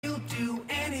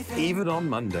even on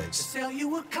Mondays. Sell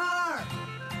you a car.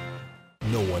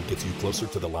 No one gets you closer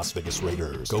to the Las Vegas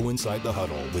Raiders. Go inside the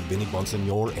huddle with Vinny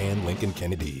Bonsignor and Lincoln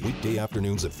Kennedy. Weekday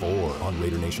afternoons at 4 on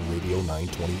Raider Nation Radio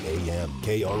 920 AM.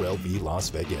 KRLV Las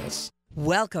Vegas.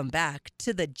 Welcome back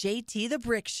to the JT the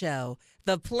Brick Show,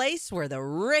 the place where the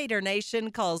Raider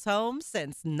Nation calls home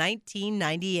since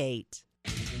 1998.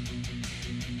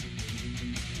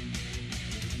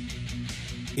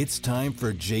 It's time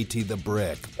for JT the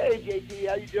Brick. Hey, JT,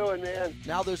 how you doing, man?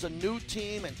 Now there's a new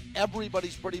team, and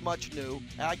everybody's pretty much new,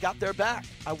 and I got their back.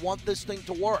 I want this thing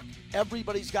to work.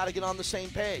 Everybody's got to get on the same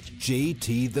page.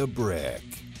 JT the Brick.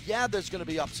 Yeah, there's going to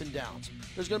be ups and downs.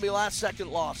 There's going to be last-second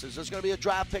losses. There's going to be a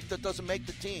draft pick that doesn't make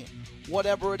the team.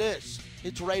 Whatever it is,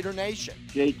 it's Raider Nation.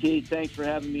 JT, thanks for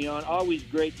having me on. Always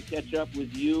great to catch up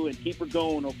with you, and keep her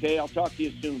going, okay? I'll talk to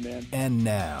you soon, man. And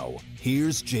now,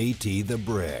 here's JT the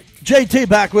Brick. JT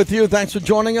back with you. Thanks for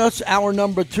joining us. Hour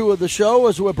number 2 of the show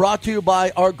as we're brought to you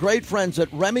by our great friends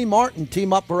at Remy Martin,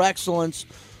 Team Up for Excellence.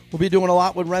 We'll be doing a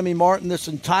lot with Remy Martin this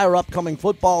entire upcoming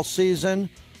football season.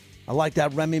 I like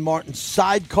that Remy Martin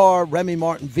sidecar, Remy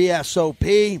Martin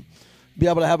VSOP. Be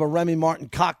able to have a Remy Martin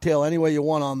cocktail any way you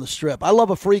want on the Strip. I love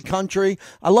a free country.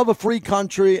 I love a free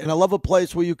country, and I love a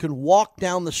place where you can walk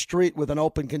down the street with an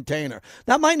open container.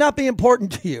 That might not be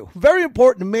important to you. Very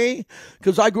important to me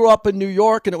because I grew up in New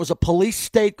York, and it was a police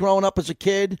state growing up as a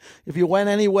kid. If you went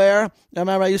anywhere, I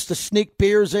remember I used to sneak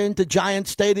beers into Giant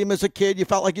Stadium as a kid. You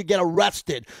felt like you'd get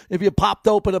arrested if you popped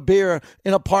open a beer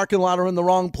in a parking lot or in the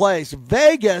wrong place.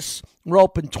 Vegas, we're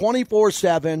open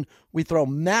 24/7. We throw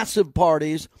massive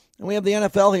parties. And we have the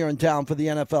NFL here in town for the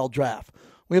NFL draft.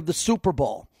 We have the Super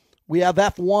Bowl. We have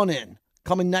F1 in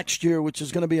coming next year, which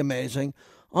is going to be amazing.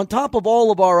 On top of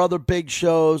all of our other big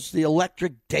shows, the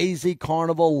Electric Daisy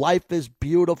Carnival, Life is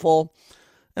Beautiful,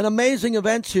 and amazing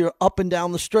events here up and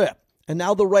down the Strip. And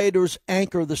now the Raiders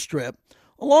anchor the Strip,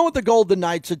 along with the Golden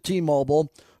Knights at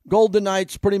T-Mobile. Golden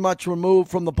Knights pretty much removed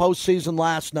from the postseason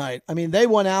last night. I mean, they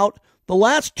went out. The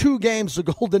last 2 games the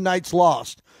Golden Knights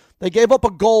lost. They gave up a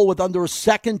goal with under a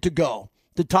second to go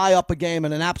to tie up a game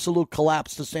in an absolute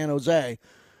collapse to San Jose.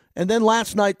 And then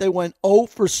last night they went 0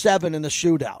 for 7 in the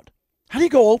shootout. How do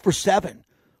you go 0 for 7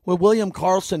 with William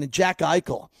Karlsson and Jack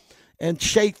Eichel and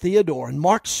Shea Theodore and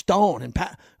Mark Stone and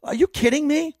Pat? Are you kidding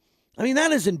me? I mean,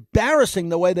 that is embarrassing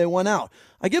the way they went out.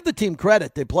 I give the team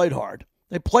credit. They played hard.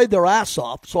 They played their ass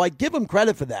off, so I give them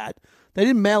credit for that. They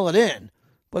didn't mail it in,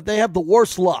 but they have the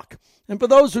worst luck. And for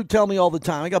those who tell me all the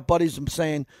time, I got buddies I'm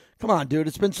saying, come on, dude,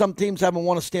 it's been some teams haven't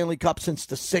won a Stanley Cup since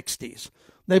the 60s.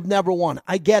 They've never won.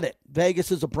 I get it. Vegas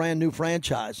is a brand new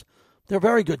franchise. They're a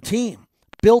very good team,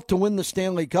 built to win the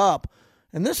Stanley Cup.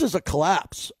 And this is a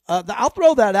collapse. I'll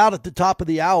throw that out at the top of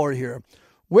the hour here.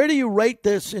 Where do you rate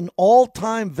this in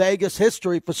all-time Vegas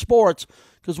history for sports?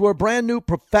 Because we're a brand new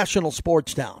professional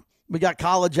sports town. We got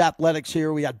college athletics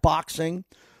here. We had boxing.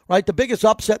 Right, the biggest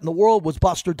upset in the world was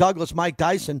Buster Douglas, Mike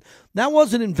Tyson. That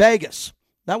wasn't in Vegas.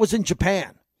 That was in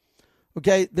Japan.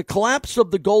 Okay, the collapse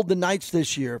of the Golden Knights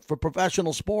this year for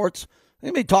professional sports, they're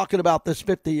going to be talking about this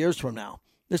 50 years from now.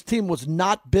 This team was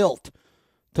not built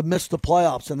to miss the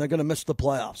playoffs, and they're going to miss the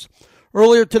playoffs.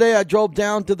 Earlier today, I drove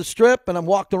down to the Strip, and I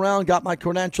walked around, got my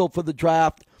credential for the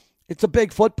draft. It's a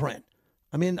big footprint.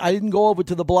 I mean, I didn't go over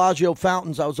to the Bellagio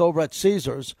Fountains. I was over at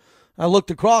Caesars. I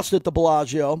looked across at the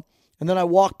Bellagio. And then I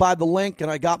walked by the link and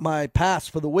I got my pass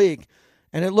for the week.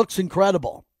 And it looks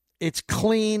incredible. It's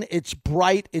clean. It's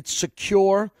bright. It's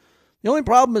secure. The only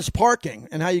problem is parking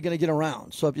and how you're going to get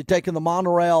around. So if you're taking the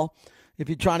monorail, if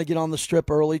you're trying to get on the Strip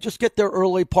early, just get there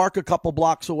early, park a couple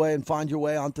blocks away, and find your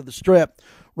way onto the Strip.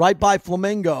 Right by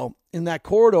Flamingo in that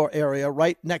corridor area,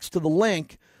 right next to the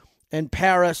link, and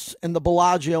Paris and the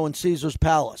Bellagio and Caesars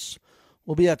Palace.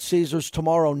 We'll be at Caesars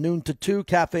tomorrow, noon to 2,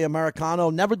 Cafe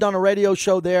Americano. Never done a radio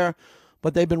show there,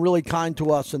 but they've been really kind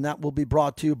to us, and that will be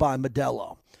brought to you by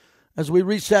Modelo. As we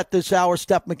reset this hour,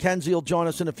 Steph McKenzie will join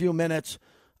us in a few minutes.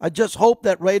 I just hope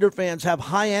that Raider fans have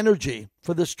high energy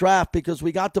for this draft because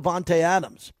we got Davante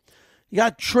Adams. You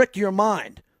got to trick your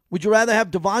mind. Would you rather have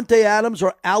Davante Adams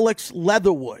or Alex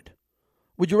Leatherwood?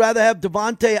 Would you rather have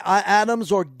Davante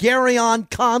Adams or Garyon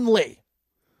Conley?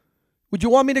 Would you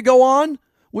want me to go on?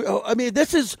 I mean,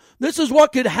 this is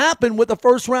what could happen with a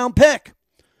first-round pick.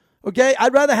 Okay,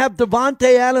 I'd rather have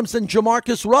Davante Adams than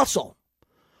Jamarcus Russell.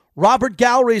 Robert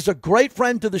Gallery is a great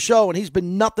friend to the show, and he's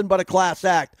been nothing but a class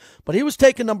act. But he was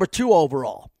taken number 2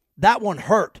 overall. That one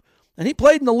hurt. And he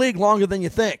played in the league longer than you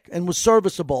think and was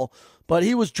serviceable, but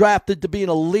he was drafted to be an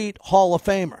elite Hall of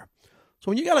Famer. So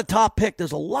when you got a top pick,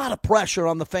 there's a lot of pressure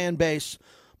on the fan base,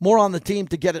 more on the team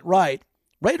to get it right.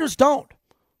 Raiders don't.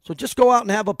 So just go out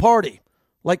and have a party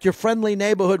like your friendly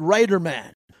neighborhood Raider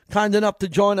man. kind enough to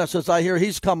join us as I hear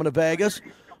he's coming to Vegas.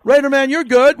 Raider man, you're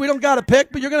good. We don't got a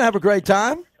pick, but you're going to have a great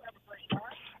time.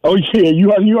 Oh, yeah,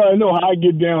 you already know how I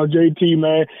get down, JT,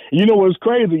 man. You know what's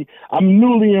crazy? I'm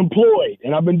newly employed,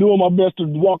 and I've been doing my best to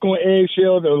walk on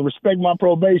eggshells and respect my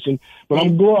probation. But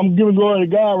I'm giving glory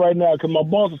to God right now because my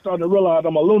boss is starting to realize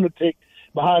I'm a lunatic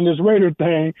behind this Raider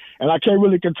thing, and I can't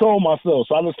really control myself.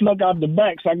 So I just snuck out the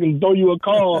back so I can throw you a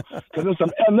call because there's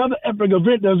another epic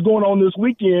event that's going on this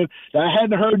weekend that I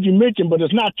hadn't heard you mention, but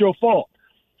it's not your fault.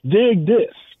 Dig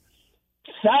this.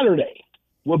 Saturday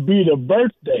will be the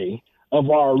birthday of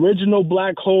our original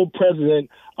Black Hole president,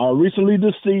 our recently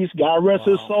deceased, God rest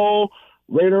his soul,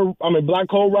 Black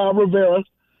Hole Rob Rivera,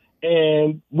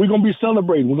 and we're gonna be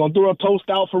celebrating. We're gonna throw a toast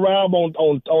out for Rob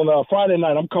on Friday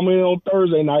night. I'm coming in on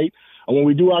Thursday night, and when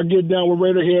we do our get down with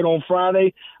Raiderhead on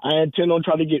Friday, I intend on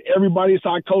trying to get everybody's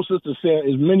psychosis to send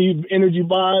as many energy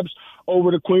vibes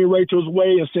over to Queen Rachel's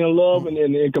way and send love and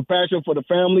compassion for the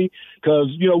family because,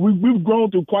 you know, we've grown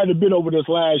through quite a bit over this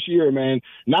last year, man,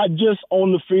 not just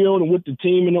on the field and with the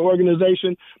team and the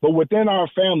organization, but within our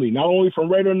family, not only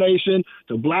from Raider Nation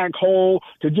to Black Hole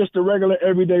to just the regular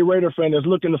everyday Raider fan that's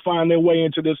looking to find their way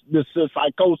into this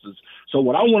psychosis. So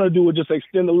what I want to do is just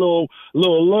extend a little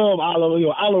love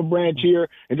olive branch here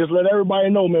and just let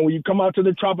everybody know, man, when you come out to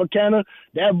the Tropicana,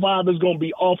 that vibe is going to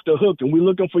be off the hook, and we're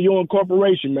looking for your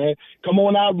incorporation, man. Come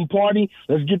on out and party.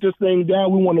 Let's get this thing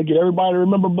down. We want to get everybody to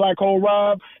remember Black Hole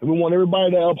Rob, and we want everybody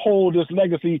to uphold this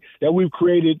legacy that we've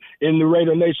created in the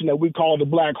Raider Nation that we call the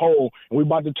Black Hole, and we're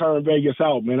about to turn Vegas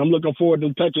out, man. I'm looking forward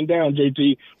to touching down,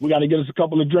 JT. We got to get us a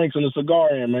couple of drinks and a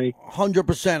cigar in, man.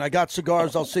 100%. I got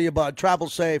cigars. I'll see you, bud. Travel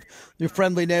safe. Your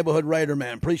friendly neighborhood Raider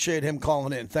man. Appreciate him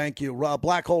calling in. Thank you.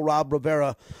 Black Hole Rob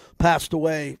Rivera passed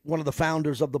away, one of the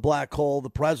founders of the Black Hole, the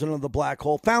president of the Black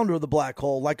Hole, founder of the Black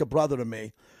Hole, like a brother to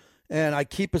me. And I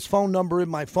keep his phone number in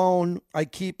my phone. I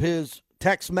keep his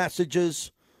text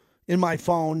messages in my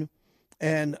phone.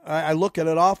 And I look at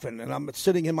it often. And I'm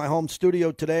sitting in my home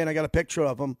studio today, and I got a picture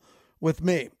of him with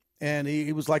me. And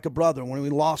he was like a brother. When we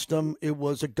lost him, it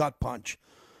was a gut punch.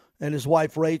 And his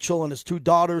wife, Rachel, and his two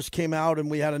daughters came out, and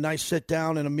we had a nice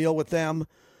sit-down and a meal with them.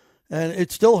 And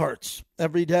it still hurts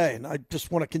every day. And I just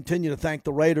want to continue to thank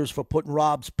the Raiders for putting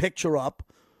Rob's picture up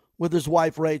with his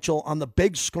wife, Rachel, on the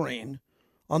big screen,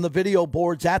 on the video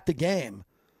boards at the game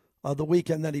the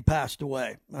weekend that he passed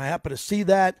away. I happened to see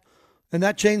that, and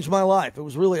that changed my life. It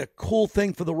was really a cool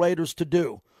thing for the Raiders to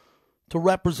do, to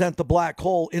represent the Black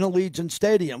Hole in Allegiant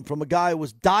Stadium from a guy who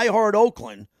was diehard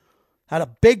Oakland, had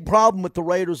a big problem with the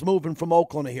Raiders moving from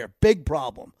Oakland to here, big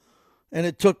problem. And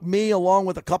it took me, along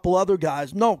with a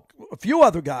few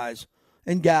other guys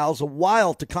and gals, a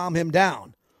while to calm him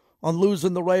down on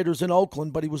losing the Raiders in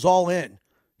Oakland, but he was all in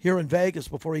here in Vegas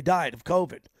before he died of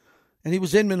COVID. And he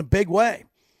was in a big way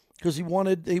because he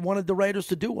wanted the Raiders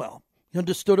to do well. He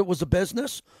understood it was a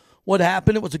business. What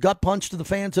happened, it was a gut punch to the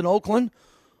fans in Oakland,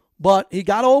 but he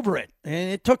got over it.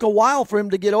 And it took a while for him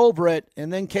to get over it,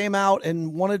 and then came out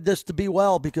and wanted this to be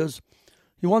well because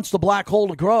he wants the Black Hole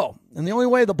to grow. And the only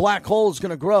way the Black Hole is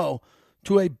going to grow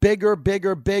to a bigger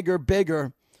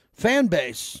fan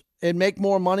base and make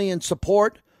more money and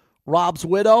support Rob's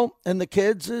widow and the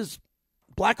kids is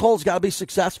Black Hole's got to be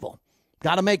successful.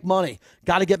 Got to make money.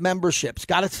 Got to get memberships.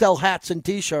 Got to sell hats and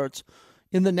T-shirts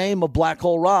in the name of Black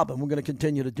Hole Rob, and we're going to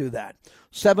continue to do that.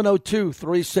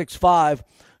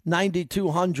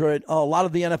 702-365-9200. A lot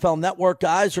of the NFL Network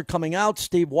guys are coming out.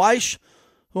 Steve Weish,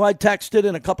 who I texted,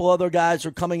 and a couple other guys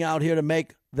are coming out here to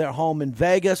make their home in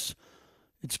Vegas.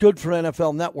 It's good for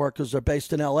NFL Network because they're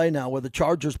based in L.A. now, where the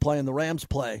Chargers play and the Rams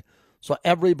play. So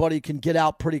everybody can get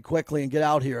out pretty quickly and get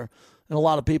out here. And a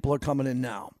lot of people are coming in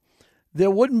now. There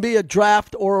wouldn't be a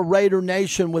draft or a Raider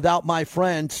Nation without my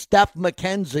friend, Steph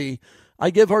McKenzie. I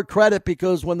give her credit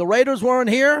because when the Raiders weren't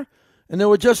here, and there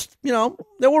were just,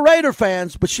 there were Raider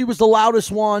fans, but she was the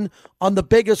loudest one on the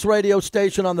biggest radio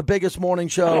station, on the biggest morning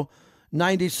show,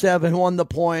 97, won the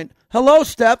point. Hello,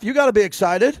 Steph. You got to be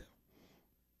excited.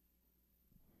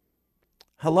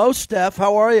 Hello, Steph.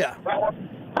 How are you?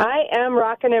 I am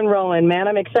rocking and rolling, man.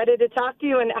 I'm excited to talk to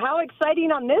you, and how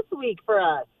exciting on this week for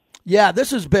us. Yeah,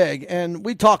 this is big, and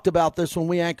we talked about this when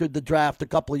we anchored the draft a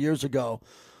couple of years ago.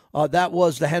 That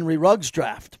was the Henry Ruggs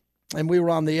draft, and we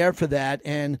were on the air for that,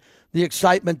 and the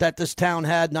excitement that this town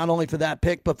had, not only for that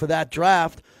pick, but for that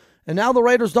draft. And now the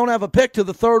Raiders don't have a pick to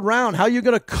the third round. How are you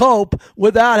going to cope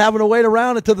without having to wait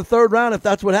around until the third round if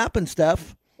that's what happens,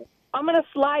 Steph? I'm going to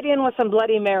slide in with some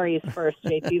Bloody Marys first,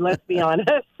 JT, let's be honest.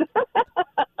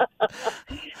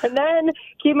 And then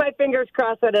keep my fingers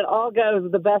crossed that it all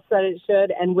goes the best that it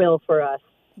should and will for us.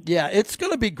 Yeah, it's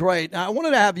going to be great. Now, I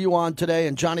wanted to have you on today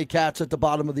and Johnny Katz at the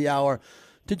bottom of the hour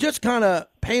to just kind of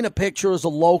paint a picture as a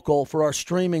local for our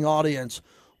streaming audience,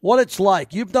 what it's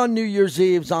like. You've done New Year's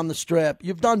Eves on the Strip.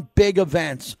 You've done big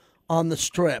events on the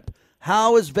Strip.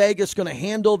 How is Vegas going to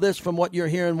handle this from what you're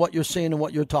hearing, what you're seeing, and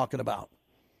what you're talking about?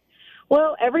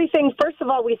 Well, everything, first of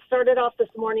all, we started off this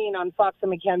morning on Fox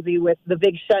and McKenzie with the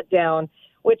big shutdown,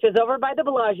 which is over by the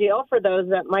Bellagio for those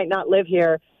that might not live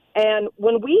here. And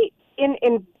when we,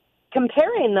 in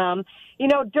comparing them, you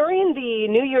know, during the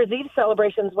New Year's Eve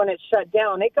celebrations when it's shut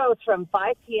down, it goes from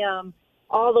 5 p.m.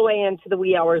 all the way into the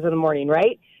wee hours of the morning,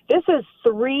 right? This is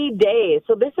 3 days.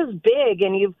 So this is big.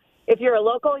 And if you're a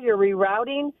local, you're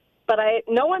rerouting. But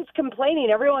no one's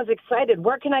complaining. Everyone's excited.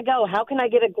 Where can I go? How can I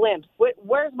get a glimpse?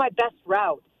 Where's my best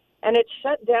route? And it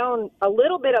shut down a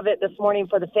little bit of it this morning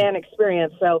for the fan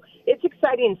experience. So it's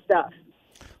exciting stuff.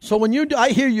 So when I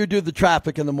hear you do the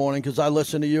traffic in the morning, because I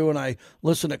listen to you and I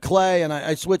listen to Clay and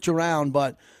I switch around,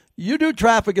 but you do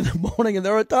traffic in the morning, and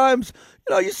there are times,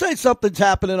 you know, you say something's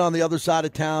happening on the other side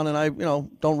of town, and I, you know,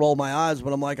 don't roll my eyes,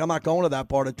 but I'm like, I'm not going to that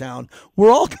part of town. We're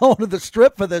all going to the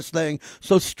Strip for this thing,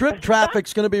 so Strip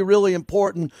traffic's going to be really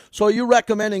important. So are you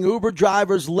recommending Uber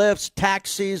drivers, Lyfts,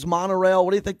 taxis, monorail?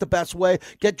 What do you think the best way?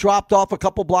 Get dropped off a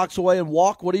couple blocks away and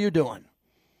walk? What are you doing?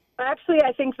 Actually,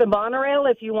 I think the monorail,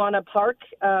 if you want to park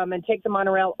and take the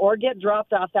monorail or get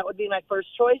dropped off, that would be my first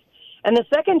choice. And the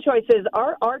second choice is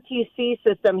our RTC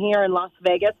system here in Las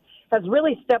Vegas has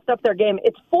really stepped up their game.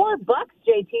 It's $4,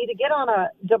 JT, to get on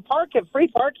to park at free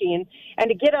parking and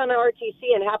to get on an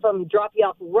RTC and have them drop you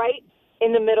off right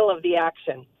in the middle of the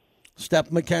action.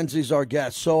 Steph McKenzie's our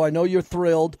guest. So I know you're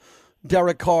thrilled.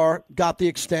 Derek Carr got the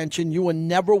extension. You were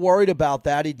never worried about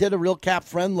that. He did a real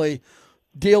cap-friendly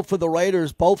deal for the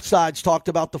Raiders. Both sides talked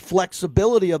about the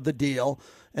flexibility of the deal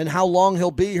and how long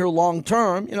he'll be here long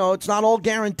term. You know, it's not all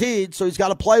guaranteed, so he's got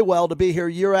to play well to be here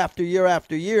year after year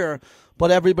after year,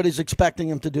 but everybody's expecting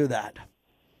him to do that.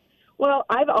 Well,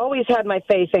 I've always had my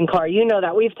faith in Carr. You know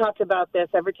that. We've talked about this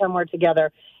every time we're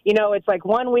together. You know, it's like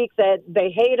 1 week that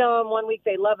they hate him, 1 week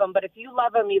they love him, but if you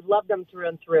love him, you've loved him through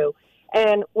and through.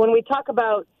 And when we talk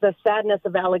about the sadness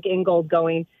of Alec Ingold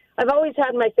going, I've always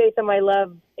had my faith and my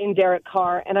love in Derek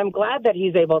Carr, and I'm glad that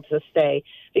he's able to stay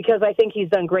because I think he's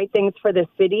done great things for the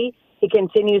city. He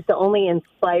continues to only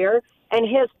inspire, and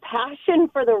his passion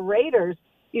for the Raiders,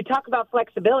 you talk about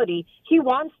flexibility, he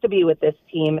wants to be with this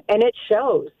team, and it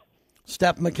shows.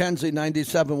 Steph McKenzie,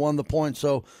 97, won the point.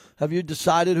 So have you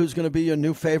decided who's going to be your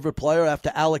new favorite player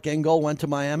after Alec Ingold went to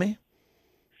Miami?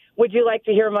 Would you like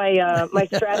to hear my my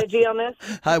strategy on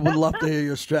this? I would love to hear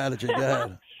your strategy. Go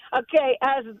ahead. Okay,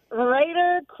 as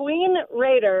Queen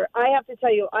Raider, I have to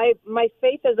tell you, my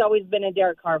faith has always been in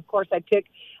Derek Carr. Of course,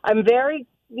 I'm very,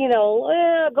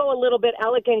 go a little bit.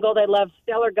 Alec Ingold, I love,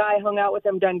 stellar guy, hung out with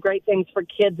him, done great things for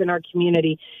kids in our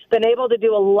community. Been able to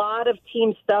do a lot of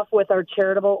team stuff with our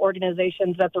charitable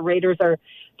organizations that the Raiders are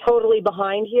totally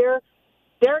behind here.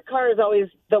 Derek Carr is always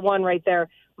the one right there.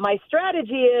 My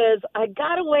strategy is I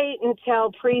got to wait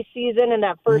until preseason in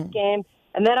that first game,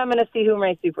 and then I'm going to see who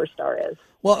my superstar is.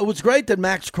 Well, it was great that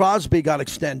Max Crosby got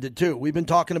extended, too. We've been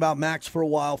talking about Max for a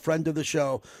while, friend of the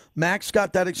show. Max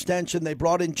got that extension. They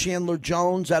brought in Chandler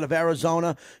Jones out of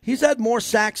Arizona. He's had more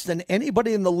sacks than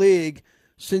anybody in the league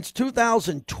since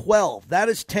 2012. That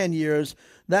is 10 years.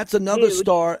 That's another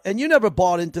star. And you never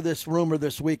bought into this rumor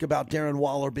this week about Darren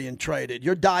Waller being traded.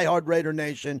 You're diehard Raider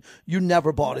Nation. You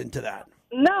never bought into that.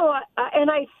 No, and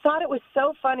I thought it was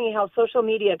so funny how social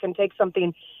media can take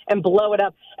something and blow it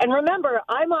up. And remember,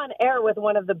 I'm on air with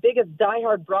one of the biggest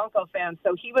diehard Bronco fans,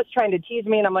 so he was trying to tease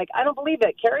me, and I'm like, I don't believe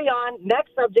it. Carry on.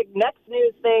 Next subject, next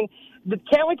news thing.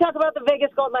 Can't we talk about the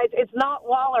Vegas Golden Knights? It's not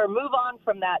Waller. Move on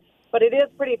from that. But it is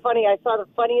pretty funny. I saw the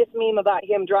funniest meme about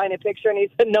him drawing a picture, and he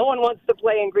said, no one wants to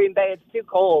play in Green Bay. It's too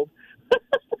cold.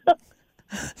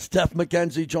 Steph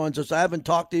McKenzie joins us. I haven't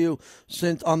talked to you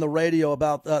since on the radio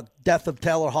about the death of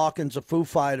Taylor Hawkins of Foo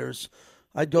Fighters.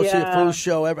 I'd go see a Foo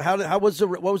show. What was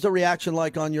the reaction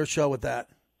like on your show with that?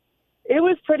 It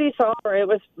was pretty somber. It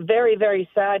was very, very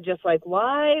sad. Just like,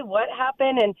 why? What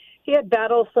happened? And he had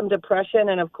battled some depression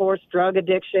and, of course, drug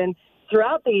addiction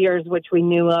throughout the years, which we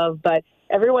knew of. But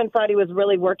everyone thought he was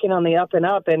really working on the up and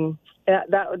up, and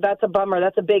that's a bummer.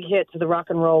 That's a big hit to the rock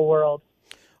and roll world.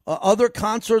 Other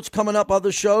concerts coming up,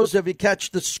 other shows. Have you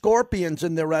catch the Scorpions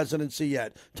in their residency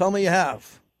yet? Tell me you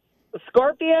have. The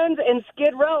Scorpions and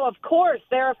Skid Row, of course.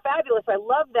 They're fabulous. I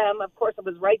love them. Of course, it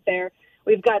was right there.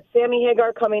 We've got Sammy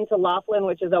Hagar coming to Laughlin,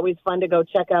 which is always fun to go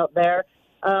check out there.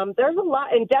 There's a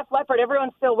lot. And Def Leppard,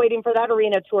 everyone's still waiting for that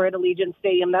arena tour at Allegiant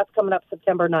Stadium. That's coming up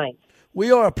September 9th.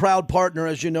 We are a proud partner,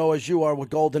 as you are, with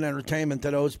Golden Entertainment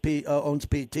that owns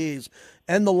PTs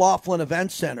and the Laughlin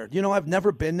Event Center. You know, I've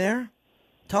never been there.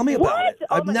 Tell me about it.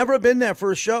 Oh, I've never been there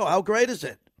for a show. How great is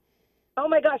it? Oh,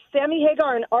 my gosh. Sammy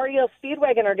Hagar and REO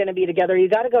Speedwagon are going to be together. You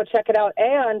got to go check it out.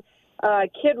 And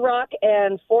Kid Rock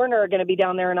and Foreigner are going to be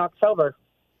down there in October.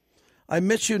 I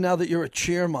miss you now that you're a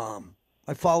cheer mom.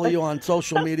 I follow you on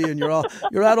social media, and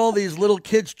you're at all these little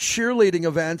kids' cheerleading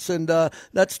events, and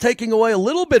that's taking away a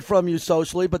little bit from you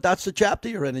socially, but that's the chapter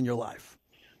you're in your life.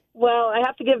 Well, I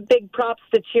have to give big props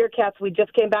to Cheercats. We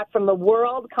just came back from the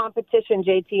World Competition,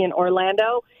 JT, in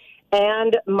Orlando,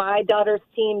 and my daughter's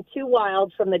team, Too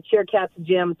Wild, from the Cheercats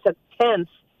gym, took 10th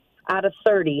out of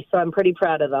 30, so I'm pretty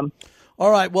proud of them.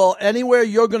 All right, well, anywhere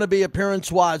you're going to be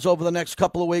appearance-wise over the next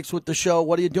couple of weeks with the show,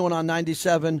 what are you doing on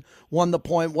 97, Won the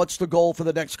Point? What's the goal for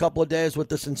the next couple of days with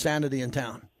this insanity in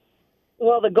town?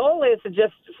 Well, the goal is to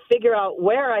just figure out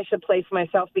where I should place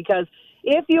myself, because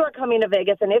if you are coming to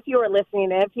Vegas and if you are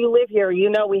listening and if you live here,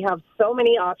 you know we have so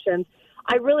many options.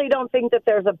 I really don't think that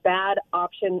there's a bad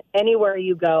option anywhere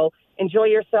you go. Enjoy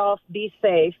yourself. Be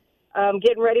safe.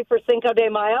 Getting ready for Cinco de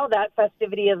Mayo. That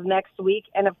festivity is next week.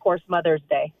 And, of course, Mother's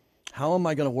Day. How am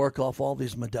I going to work off all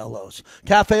these Modelos?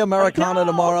 Cafe Americana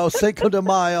tomorrow, Cinco de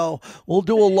Mayo. We'll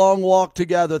do a long walk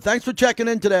together. Thanks for checking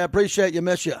in today. I appreciate you.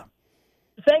 Miss you.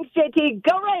 Thanks, JT.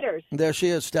 Go Raiders. There she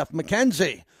is, Steph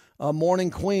McKenzie, a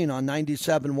morning queen on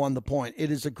 97 Won the Point. It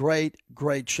is a great,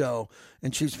 great show,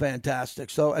 and she's fantastic.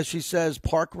 So as she says,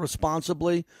 park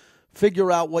responsibly,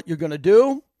 figure out what you're going to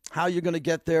do, how you're going to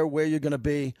get there, where you're going to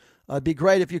be. It'd be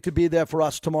great if you could be there for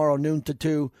us tomorrow, noon to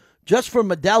 2, just for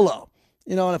Modelo.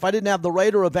 You know, and if I didn't have the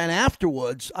Raider event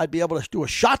afterwards, I'd be able to do a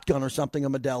shotgun or something, a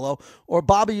Modelo. Or,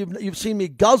 Bobby, you've seen me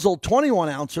guzzle 21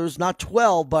 ounces, not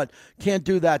 12, but can't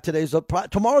do that today.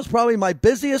 Tomorrow's probably my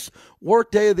busiest work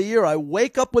day of the year. I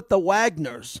wake up with the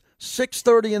Wagners,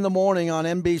 6:30 in the morning on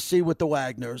NBC with the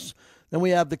Wagners. Then we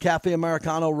have the Cafe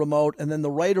Americano remote and then the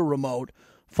Raider remote,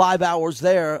 5 hours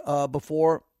there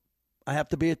before I have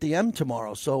to be at the M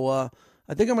tomorrow. So,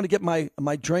 I think I'm going to get my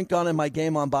drink on and my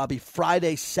game on, Bobby,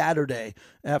 Friday, Saturday,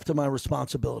 after my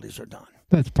responsibilities are done.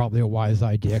 That's probably a wise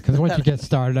idea, because once you get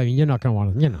started, I mean, you're not going to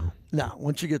want to, No,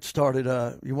 once you get started,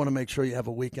 you want to make sure you have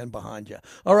a weekend behind you.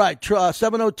 All right,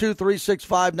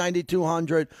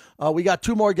 702-365-9200. We got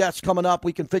 2 more guests coming up.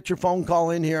 We can fit your phone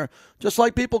call in here, just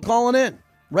like people calling in.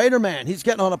 Raider Man, he's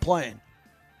getting on a plane.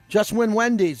 Just Win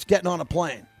Wendy's getting on a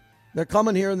plane. They're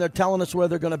coming here, and they're telling us where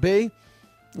they're going to be.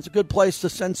 It's a good place to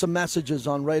send some messages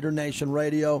on Raider Nation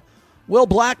Radio. Will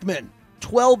Blackman,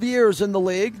 12 years in the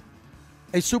league,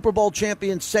 a Super Bowl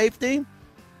champion safety.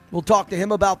 We'll talk to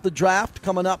him about the draft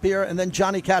coming up here. And then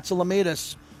Johnny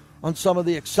Katsalamidis on some of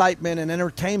the excitement and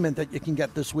entertainment that you can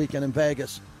get this weekend in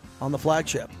Vegas on the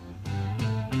flagship.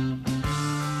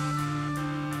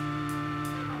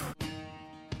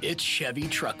 It's Chevy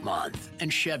Truck Month,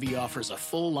 and Chevy offers a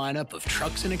full lineup of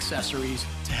trucks and accessories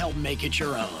to help make it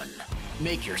your own.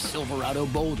 Make your Silverado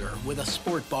bolder with a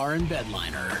sport bar and bed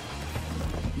liner.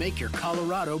 Make your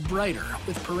Colorado brighter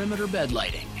with perimeter bed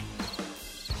lighting.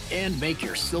 And make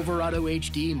your Silverado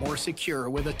HD more secure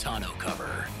with a tonneau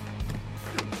cover.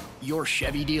 Your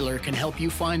Chevy dealer can help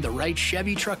you find the right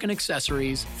Chevy truck and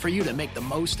accessories for you to make the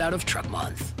most out of Truck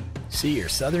Month. See your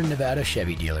Southern Nevada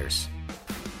Chevy dealers.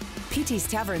 PT's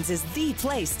Taverns is the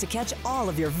place to catch all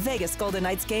of your Vegas Golden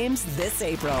Knights games this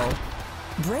April.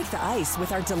 Break the ice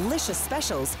with our delicious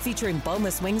specials featuring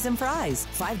boneless wings and fries,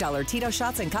 $5 Tito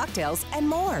shots and cocktails, and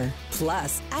more.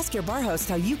 Plus, ask your bar host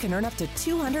how you can earn up to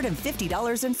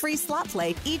 $250 in free slot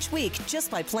play each week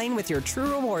just by playing with your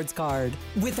True Rewards card.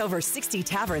 With over 60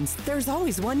 taverns, there's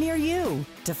always one near you.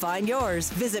 To find yours,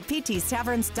 visit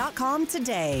ptstaverns.com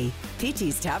today.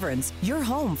 PT's Taverns, your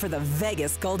home for the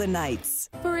Vegas Golden Knights.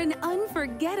 For an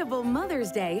unforgettable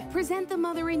Mother's Day, present the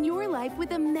mother in your life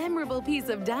with a memorable piece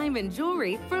of diamond jewelry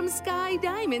from Sky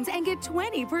Diamonds and get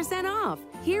 20% off.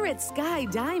 Here at Sky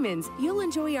Diamonds, you'll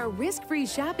enjoy our risk-free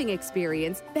shopping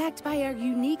experience backed by our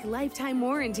unique lifetime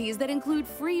warranties that include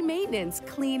free maintenance,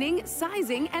 cleaning,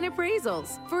 sizing, and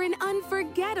appraisals. For an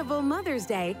unforgettable Mother's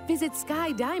Day, visit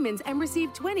Sky Diamonds and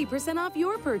receive 20% off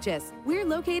your purchase. We're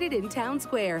located in Town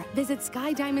Square. Visit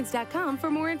skydiamonds.com for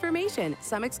more information.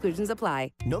 Some exclusions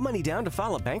apply. No money down to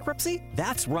file a bankruptcy?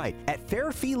 That's right. At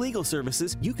Fair Fee Legal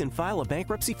Services, you can file a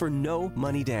bankruptcy for no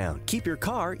money down. Keep your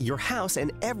car, your house,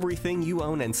 and everything you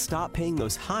own and stop paying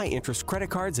those high-interest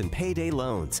credit cards and payday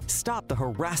loans. Stop the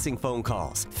harassing phone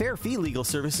calls. Fair Fee Legal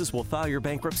Services will file your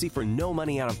bankruptcy for no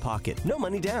money out of pocket, no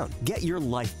money down. Get your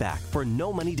life back for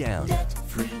no money down.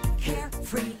 Debt-free,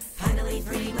 carefree, finally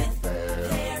free with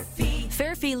Fair Fee.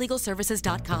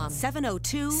 FairFeeLegalServices.com.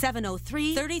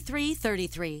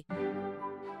 702-703-3333.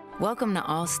 Welcome to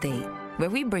Allstate, where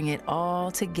we bring it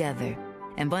all together.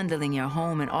 And bundling your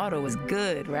home and auto is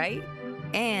good, right?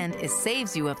 And it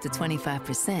saves you up to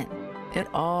 25%. It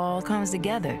all comes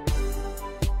together.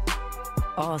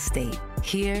 Allstate.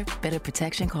 Here, better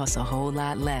protection costs a whole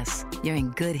lot less. You're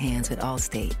in good hands with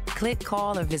Allstate. Click,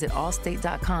 call, or visit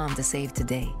allstate.com to save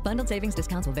today. Bundled savings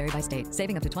discounts will vary by state.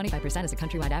 Saving up to 25% is a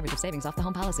countrywide average of savings off the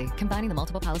home policy. Combining the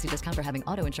multiple policy discount for having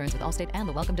auto insurance with Allstate and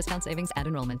the welcome discount savings at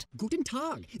enrollment. Guten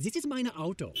Tag. This is meine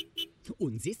Auto.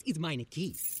 Und this is meine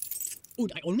key.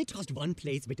 And I only trust one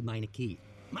place with meine key.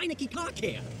 Meineke Car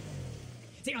Care.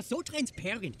 They are so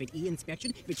transparent with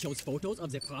e-inspection, which shows photos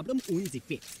of the problem and the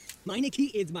fix.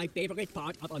 Meineke is my favorite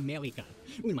part of America.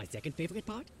 And my second favorite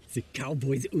part? The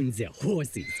cowboys and the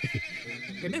horses.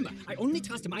 Remember, I only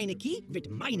trust Meineke with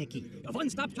Meineke, the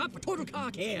one-stop shop for total car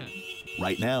care.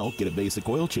 Right now, get a basic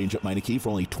oil change at Meineke for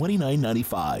only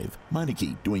 $29.95.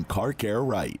 Meineke, doing car care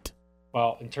right.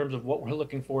 Well, in terms of what we're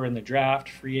looking for in the draft,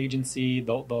 free agency,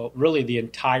 really the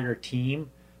entire team,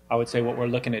 I would say what we're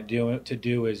looking at to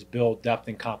do is build depth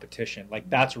and competition. Like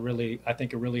that's really, I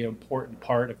think, a really important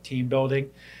part of team building.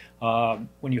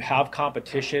 When you have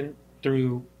competition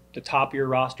through the top of your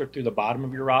roster, through the bottom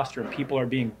of your roster, and people are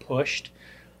being pushed,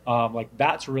 like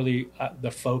that's really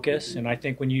the focus. And I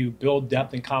think when you build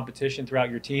depth and competition throughout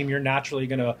your team, you're naturally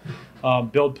going to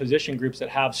build position groups that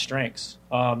have strengths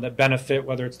that benefit,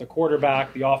 whether it's the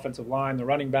quarterback, the offensive line, the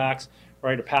running backs.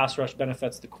 Right, a pass rush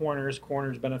benefits the corners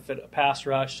benefit a pass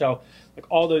rush. So, like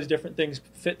all those different things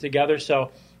fit together. So,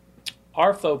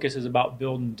 our focus is about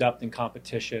building depth and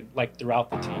competition, like throughout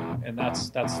the team, and that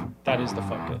is the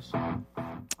focus.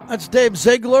 That's Dave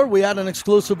Ziegler. We had an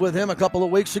exclusive with him a couple of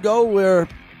weeks ago. We're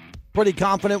pretty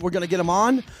confident we're going to get him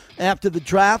on after the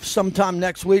draft. Sometime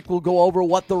next week, we'll go over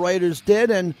what the Raiders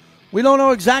did, and we don't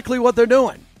know exactly what they're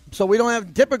doing. So we don't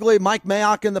have typically Mike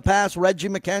Mayock in the past, Reggie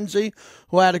McKenzie,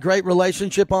 who had a great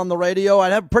relationship on the radio.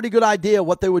 I'd have a pretty good idea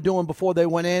what they were doing before they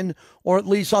went in, or at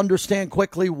least understand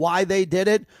quickly why they did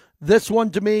it. This one,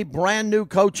 to me, brand new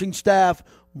coaching staff,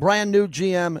 brand new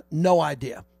GM, no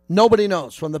idea. Nobody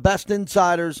knows, from the best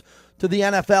insiders to the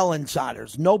NFL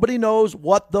insiders. Nobody knows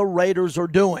what the Raiders are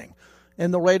doing.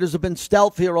 And the Raiders have been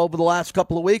stealth here over the last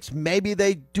couple of weeks. Maybe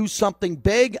they do something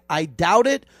big. I doubt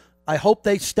it. I hope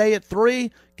they stay at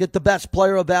 3, get the best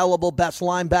player available, best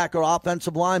linebacker,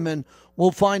 offensive lineman.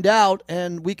 We'll find out,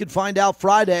 and we could find out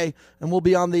Friday, and we'll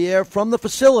be on the air from the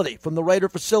facility, from the Raider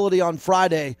facility on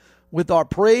Friday with our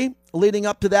pre. Leading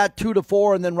up to that, 2 to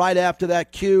 4, and then right after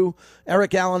that, Q,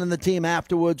 Eric Allen and the team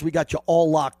afterwards. We got you all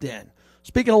locked in.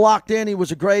 Speaking of locked in, he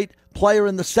was a great player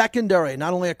in the secondary,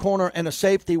 not only a corner and a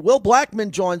safety. Will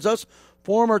Blackman joins us,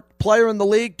 former player in the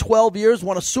league, 12 years,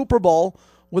 won a Super Bowl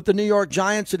with the New York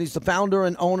Giants, and he's the founder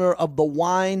and owner of the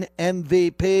Wine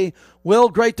MVP. Will,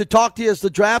 great to talk to you as the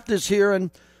draft is here,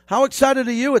 and how excited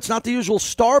are you? It's not the usual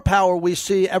star power we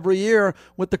see every year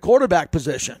with the quarterback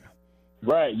position.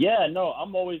 Right, yeah, no,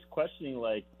 I'm always questioning,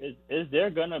 like, is there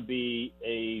going to be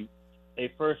a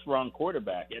first-round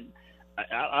quarterback? And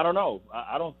I don't know.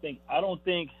 I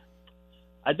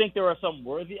think there are some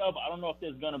worthy of. I don't know if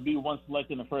there's going to be one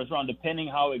selected in the first round, depending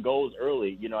how it goes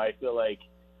early. You know, I feel like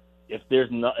if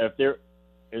there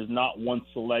is not one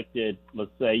selected,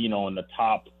 let's say, you know, in the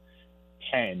top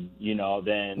 10, you know,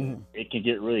 then it can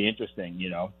get really interesting, you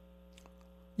know.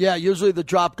 Yeah, usually the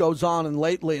drop goes on, and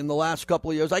lately in the last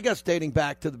couple of years, I guess dating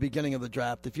back to the beginning of the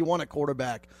draft, if you want a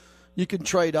quarterback, you can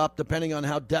trade up depending on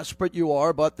how desperate you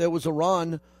are, but there was a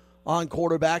run on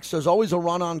quarterbacks. There's always a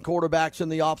run on quarterbacks in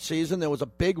the offseason. There was a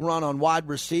big run on wide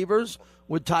receivers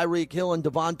with Tyreek Hill and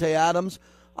Devontae Adams.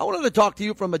 I wanted to talk to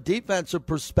you from a defensive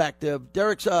perspective.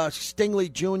 Derek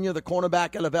Stingley Jr., the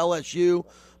cornerback out of LSU.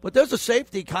 But there's a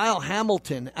safety, Kyle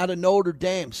Hamilton, out of Notre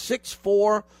Dame.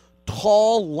 6'4",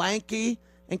 tall, lanky,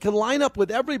 and can line up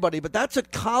with everybody. But that's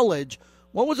at college.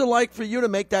 What was it like for you to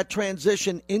make that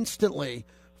transition instantly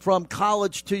from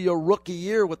college to your rookie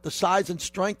year with the size and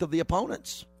strength of the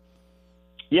opponents?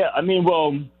 Yeah, I mean,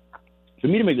 well, for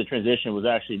me to make the transition was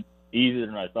actually easier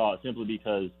than I thought, simply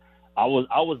because I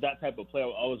was that type of player.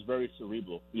 I was very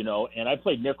cerebral, you know, and I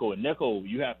played nickel. And nickel,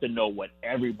 you have to know what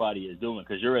everybody is doing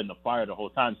because you're in the fire the whole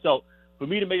time. So for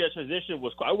me to make that transition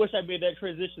was cool. I wish I made that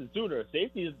transition sooner.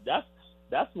 Safety is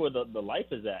that's where the life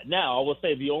is at. Now, I will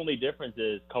say the only difference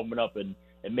is coming up and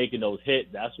making those hits.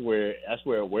 That's where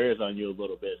it wears on you a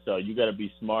little bit. So you got to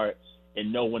be smart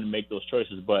and know when to make those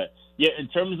choices. But yeah, in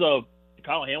terms of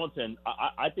Kyle Hamilton,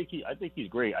 I think he's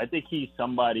great. I think he's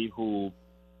somebody who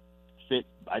fits,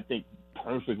 I think,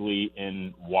 perfectly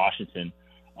in Washington.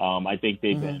 I think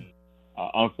they've been,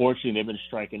 unfortunately, they've been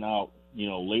striking out, you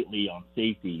know, lately on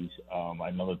safeties.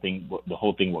 I know the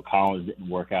whole thing with Collins didn't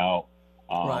work out.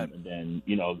 Right. And then,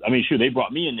 I mean, sure, they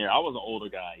brought me in there. I was an older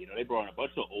guy. They brought in a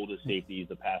bunch of older safeties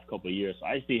the past couple of years. So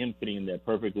I see him fitting in there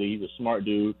perfectly. He's a smart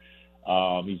dude.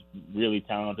 He's really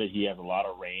talented. He has a lot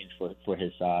of range for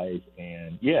his size.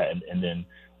 And, and then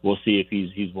we'll see if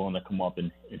he's willing to come up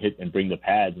and hit and bring the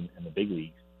pads in the big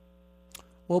leagues.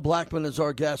 Will Blackman is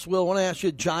our guest. Will, I want to ask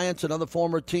you, Giants, another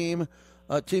former team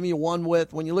you won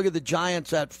with. When you look at the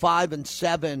Giants at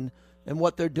 5-7 and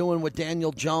what they're doing with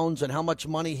Daniel Jones and how much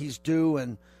money he's due,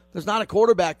 and there's not a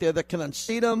quarterback there that can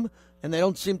unseat him, and they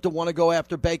don't seem to want to go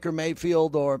after Baker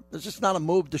Mayfield, or there's just not a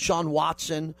move. Deshaun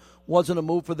Watson wasn't a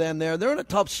move for them there. They're in a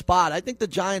tough spot. I think the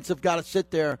Giants have got to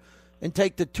sit there and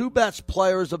take the two best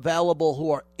players available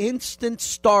who are instant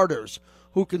starters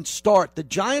who can start. The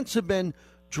Giants have been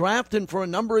drafting for a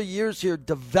number of years here,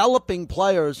 developing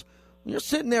players. When you're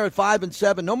sitting there at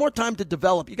 5-7, no more time to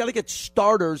develop. You got to get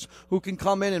starters who can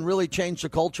come in and really change the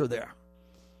culture there.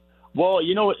 Well,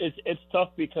 it's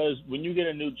tough because when you get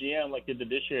a new GM like they did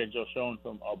this year, Joe Schoen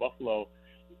from Buffalo,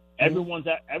 everyone's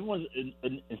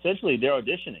essentially they're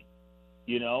auditioning,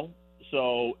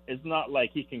 So it's not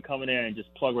like he can come in there and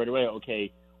just plug right away.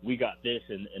 Okay, we got this,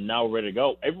 and now we're ready to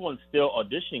go. Everyone's still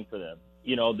auditioning for them.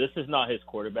 This is not his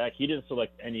quarterback. He didn't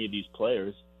select any of these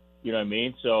players. You know what I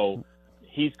mean? So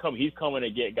he's coming to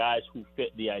get guys who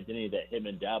fit the identity that him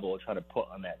and Dabo are trying to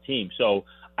put on that team. So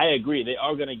I agree. They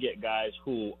are going to get guys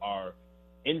who are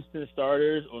instant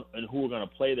starters and who are going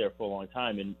to play there for a long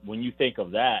time. And when you think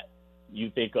of that, you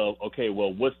think of, okay,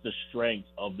 well, what's the strength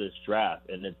of this draft?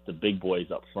 And it's the big boys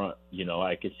up front.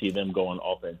 I could see them going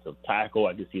offensive tackle.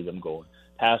 I could see them going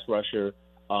pass rusher.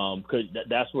 Because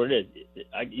that's what it is.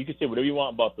 You can say whatever you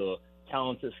want about the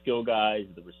talented skill guys,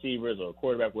 the receivers or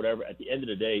quarterback, whatever. At the end of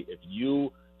the day, if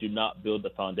you do not build the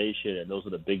foundation, and those are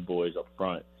the big boys up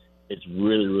front, it's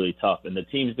really, really tough. And the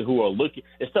teams who are looking,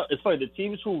 it's funny, the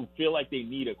teams who feel like they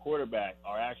need a quarterback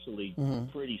are actually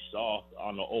pretty soft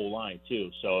on the O-line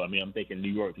too. So, I mean, I'm thinking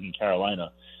New York, thinking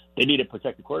Carolina. They need to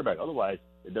protect the quarterback. Otherwise,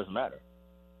 it doesn't matter.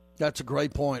 That's a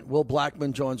great point. Will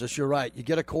Blackman joins us. You're right. You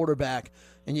get a quarterback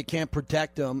and you can't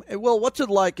protect him. And Will, what's it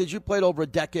like, as you played over a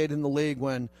decade in the league,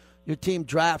 when your team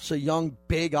drafts a young,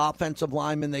 big offensive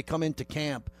lineman, they come into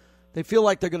camp, they feel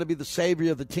like they're going to be the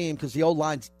savior of the team because the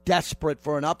O-line's desperate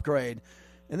for an upgrade.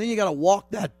 And then you got to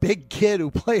walk that big kid who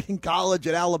played in college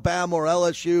at Alabama or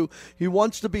LSU. He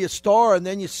wants to be a star, and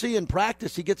then you see in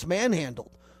practice he gets manhandled.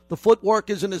 The footwork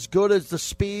isn't as good as the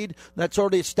speed that's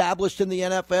already established in the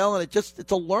NFL, and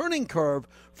it's a learning curve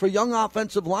for young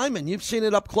offensive linemen. You've seen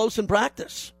it up close in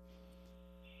practice.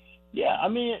 Yeah, I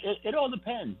mean, it all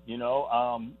depends,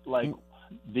 like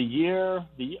the year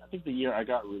I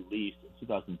got released in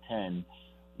 2010,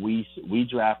 we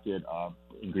drafted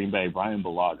in Green Bay Brian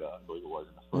Bulaga, I believe it was,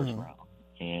 in the first round,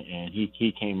 and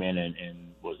he came in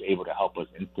and was able to help us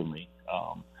instantly.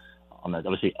 On that,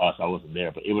 obviously us, I wasn't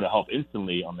there, but able to help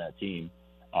instantly on that team.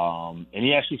 And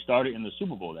he actually started in the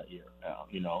Super Bowl that year,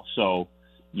 So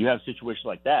you have situations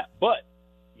like that. But,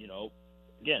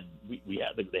 again,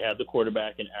 they had the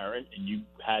quarterback in Aaron, and you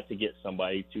had to get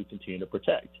somebody to continue to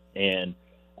protect. And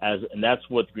that's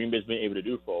what Green Bay's been able to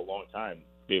do for a long time,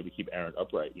 be able to keep Aaron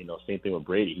upright. Same thing with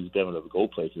Brady. He's been able to go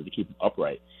places to keep him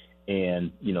upright.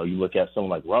 And, you look at someone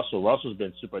like Russell. Russell's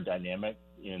been super dynamic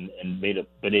and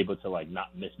been able to, like,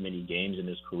 not miss many games in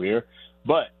his career.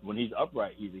 But when he's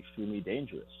upright, he's extremely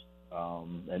dangerous.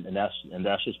 And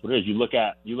that's just what it is. You look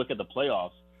at the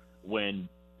playoffs when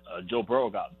Joe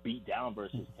Burrow got beat down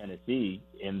versus Tennessee,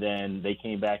 and then they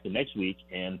came back the next week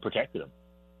and protected him.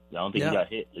 I don't think he got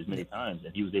hit as many times,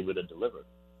 and he was able to deliver.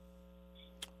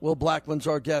 Will Blackman's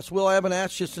our guest. Will, I haven't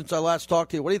asked you since I last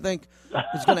talked to you. What do you think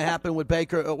is going to happen with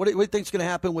Baker? What do you think is going to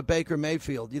happen with Baker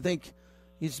Mayfield? Do you think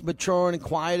he's maturing and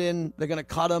quieting? They're going to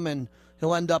cut him and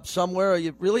he'll end up somewhere? Or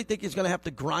you really think he's going to have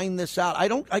to grind this out? I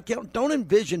don't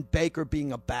envision Baker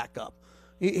being a backup.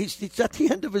 He's at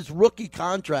the end of his rookie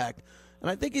contract, and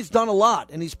I think he's done a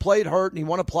lot. And he's played hurt, and he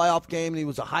won a playoff game, and he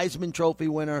was a Heisman Trophy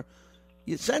winner.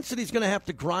 You sense that he's going to have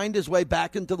to grind his way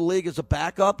back into the league as a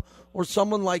backup, or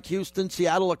someone like Houston,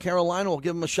 Seattle, or Carolina will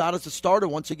give him a shot as a starter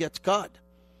once he gets cut?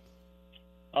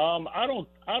 I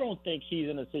don't think he's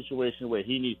in a situation where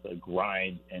he needs to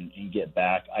grind and get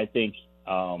back. I think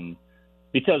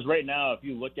because right now, if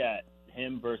you look at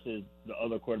him versus the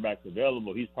other quarterbacks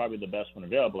available, he's probably the best one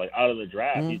available. Like, out of the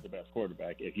draft, he's the best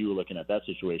quarterback if you were looking at that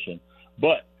situation.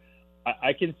 But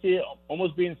I can see it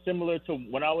almost being similar to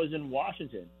when I was in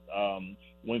Washington,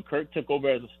 when Kirk took over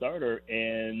as a starter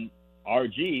and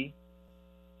RG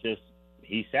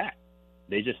he sat.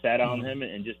 They just sat on him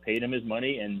and just paid him his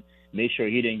money and made sure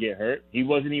he didn't get hurt. He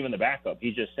wasn't even the backup.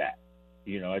 He just sat.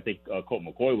 I think Colt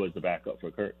McCoy was the backup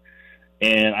for Kirk.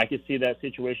 And I could see that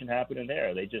situation happening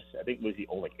there. They just, I think, was he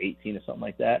like 18 or something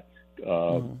like that?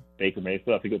 Baker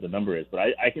Mayfield, I forget what the number is. But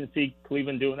I can see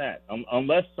Cleveland doing that.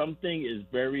 Unless something is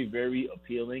very, very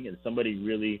appealing and somebody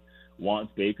really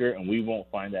wants Baker, and we won't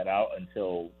find that out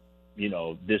until,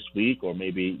 this week or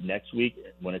maybe next week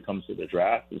when it comes to the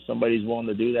draft. If somebody's willing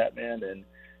to do that, man,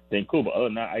 then cool. But other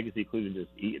than that, I can see Cleveland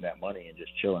just eating that money and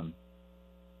just chilling.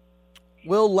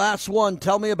 Will, last one.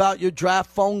 Tell me about your draft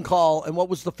phone call and what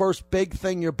was the first big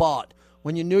thing you bought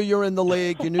when you knew you were in the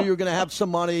league, you knew you were going to have some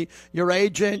money. Your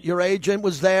agent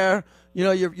was there.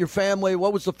 Your family.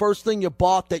 What was the first thing you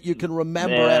bought that you can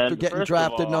remember after getting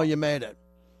drafted? Know you made it.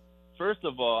 First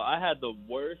of all, I had the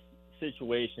worst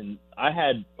situation. I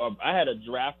had a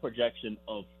draft projection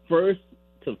of 1st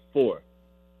to 4th.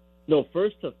 No,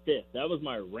 1st to 5th. That was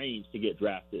my range to get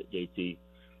drafted, JT.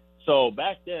 So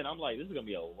back then, I'm like, this is going to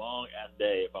be a long-ass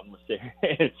day if I'm going to sit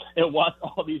here and watch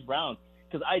all these rounds.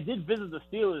 Because I did visit the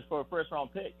Steelers for a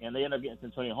first-round pick, and they ended up getting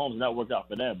Santonio Holmes, and that worked out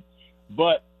for them.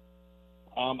 But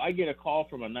I get a call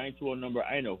from a 920 number.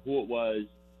 I didn't know who it was,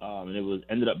 and it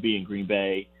ended up being Green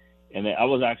Bay. And then I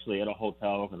was actually at a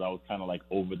hotel because I was kind of like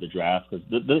over the draft.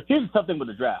 Because here's something with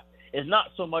the draft. It's not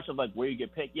so much of like where you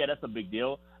get picked. Yeah, that's a big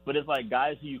deal. But it's like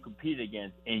guys who you compete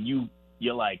against, and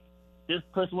you're like, this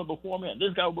person went before me, and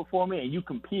this guy went before me, and you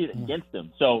competed against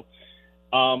them. So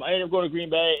I ended up going to Green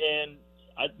Bay, and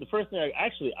the first thing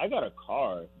I got a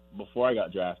car before I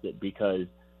got drafted because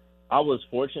I was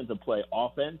fortunate to play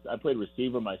offense. I played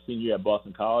receiver my senior year at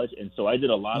Boston College, and so I did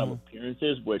a lot of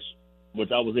appearances, which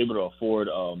I was able to afford.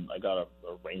 I got a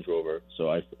Range Rover,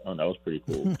 so that was pretty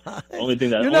cool. Nice. Only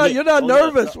thing that you're not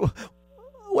nervous.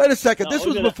 Wait a second. This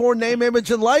was before name, image,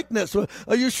 and likeness.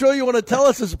 Are you sure you want to tell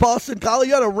us it's Boston College?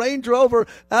 You had a Range Rover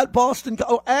at Boston,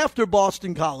 after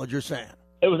Boston College, you're saying?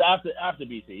 It was after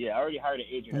BC. Yeah, I already hired an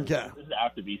agent. Okay. This is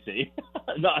after BC.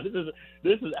 No,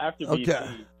 this is after BC. Okay.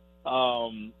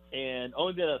 And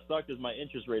only thing that sucked is my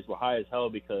interest rates were high as hell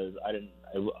because I didn't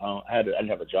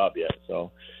have a job yet. So,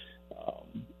 so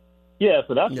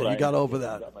that's what I got over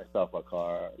that. Got myself a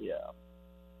car. Yeah.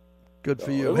 Good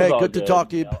for you. Hey, good to talk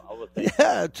to you.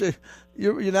 Yeah,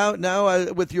 you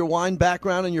now with your wine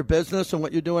background and your business and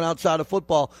what you're doing outside of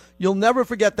football, you'll never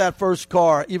forget that first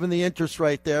car, even the interest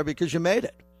rate there, because you made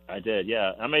it. I did,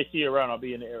 yeah. I may see you around. I'll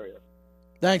be in the area.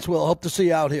 Thanks, Will. Hope to see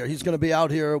you out here. He's going to be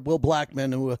out here, Will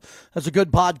Blackman, who has a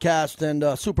good podcast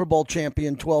and Super Bowl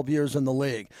champion, 12 years in the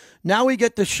league. Now we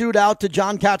get to shoot out to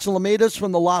John Katsilometes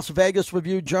from the Las Vegas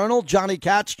Review-Journal. Johnny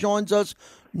Katz joins us.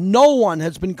 No one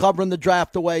has been covering the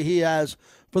draft the way he has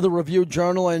for the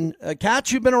Review-Journal. And,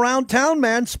 Katz, you've been around town,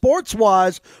 man,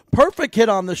 sports-wise. Perfect hit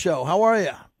on the show. How are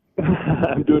you?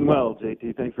 I'm doing well,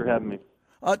 JT. Thanks for having me.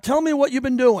 Tell me what you've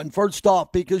been doing, first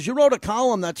off, because you wrote a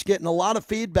column that's getting a lot of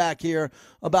feedback here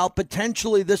about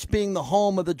potentially this being the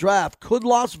home of the draft. Could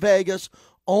Las Vegas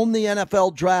own the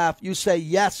NFL draft? You say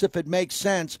yes if it makes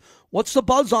sense. What's the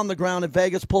buzz on the ground if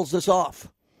Vegas pulls this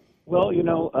off? Well,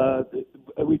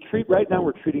 right now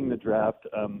we're treating the draft.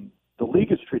 The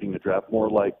league is treating the draft more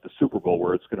like the Super Bowl,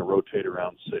 where it's going to rotate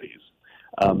around cities.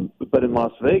 But in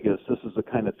Las Vegas, this is the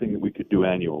kind of thing that we could do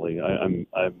annually. I'm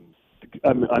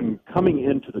coming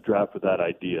into the draft with that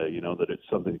idea, that it's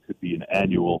something that could be an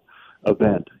annual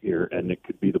event here, and it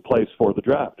could be the place for the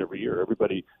draft every year.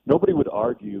 Nobody would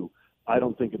argue, I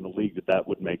don't think, in the league that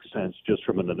would make sense just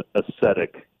from an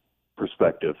aesthetic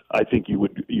perspective. I think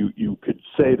you could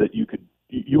say that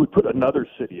you would put another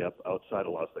city up outside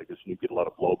of Las Vegas, and you'd get a lot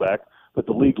of blowback. But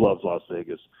the league loves Las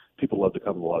Vegas. People love to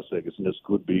come to Las Vegas, and this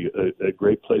could be a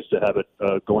great place to have it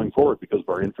going forward because of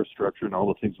our infrastructure and all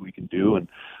the things we can do and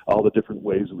all the different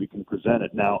ways that we can present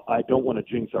it. Now, I don't want to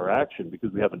jinx our action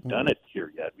because we haven't done it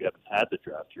here yet. We haven't had the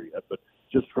draft here yet. But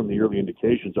just from the early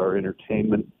indications, our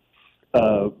entertainment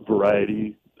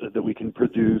variety that we can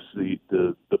produce,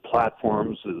 the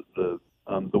platforms, the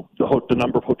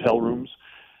number of hotel rooms,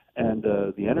 and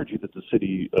the energy that the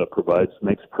city provides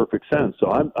makes perfect sense.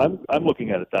 So I'm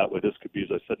looking at it that way. This could be, as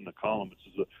I said in the column, this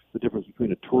is the difference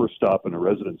between a tour stop and a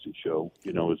residency show.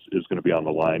 Is going to be on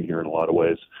the line here in a lot of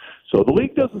ways. So the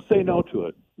league doesn't say no to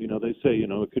it. They say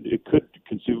it could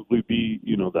conceivably be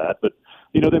that, but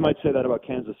they might say that about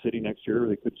Kansas City next year. Or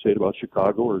they could say it about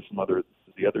Chicago or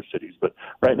the other cities. But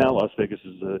right now, Las Vegas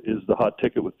is the hot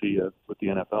ticket with the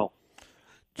NFL.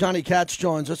 Johnny Katz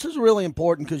joins us. This is really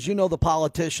important because you know the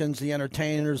politicians, the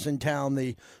entertainers in town,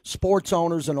 the sports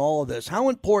owners, and all of this. How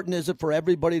important is it for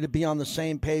everybody to be on the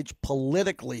same page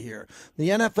politically here? The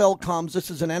NFL comes. This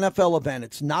is an NFL event.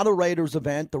 It's not a Raiders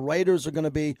event. The Raiders are going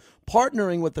to be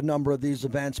partnering with a number of these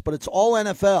events, but it's all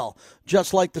NFL,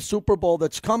 just like the Super Bowl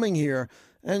that's coming here.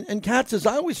 And Katz, as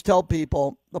I always tell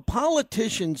people, the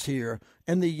politicians here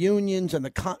and the unions and the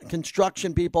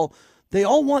construction people, they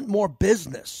all want more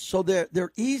business. So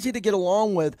they're easy to get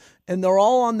along with, and they're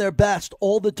all on their best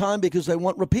all the time because they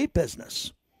want repeat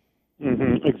business.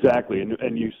 Mm-hmm, exactly.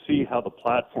 And you see how the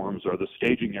platforms or the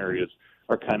staging areas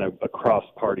are kind of across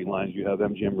party lines. You have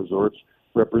MGM Resorts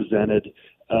represented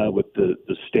with the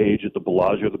stage at the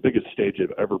Bellagio, the biggest stage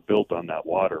they've ever built on that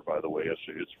water, by the way.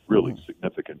 It's really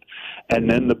significant.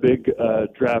 And then the big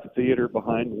draft theater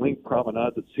behind Link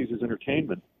Promenade that Caesars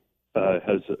Entertainment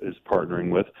is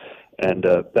partnering with, and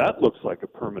that looks like a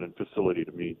permanent facility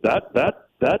to me.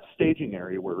 That staging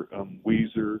area where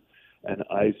Weezer and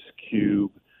Ice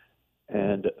Cube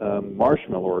and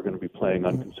Marshmello are going to be playing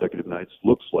on consecutive nights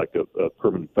looks like a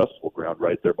permanent festival ground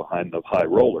right there behind the High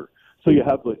Roller. So you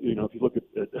have, if you look at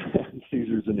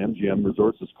Caesars and MGM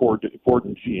Resorts, as Ford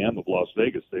and GM of Las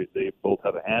Vegas, they both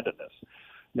have a hand in this.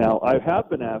 Now, I have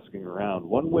been asking around,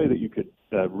 one way that you could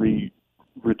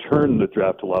return the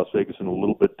draft to Las Vegas in a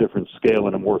little bit different scale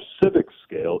and a more civic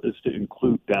scale is to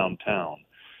include downtown.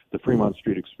 The Fremont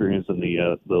Street Experience and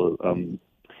the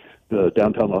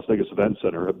Downtown Las Vegas Event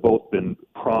Center have both been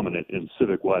prominent in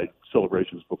civic-wide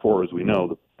celebrations before, as we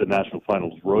know, the National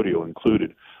Finals Rodeo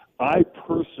included. I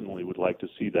personally would like to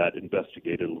see that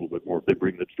investigated a little bit more if they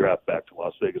bring the draft back to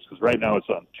Las Vegas, because right now it's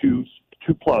on two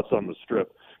plots on the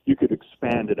Strip. You could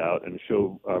expand it out and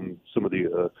show some of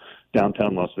the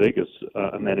downtown Las Vegas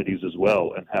amenities as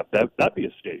well, and have that be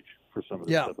a stage for some of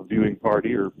the stuff, a viewing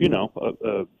party or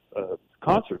a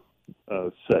concert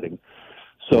setting.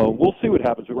 So we'll see what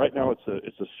happens. But right now it's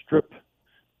a Strip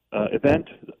event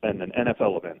and an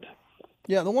NFL event.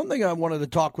 Yeah, the one thing I wanted to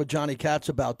talk with Johnny Katz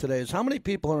about today is how many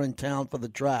people are in town for the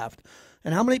draft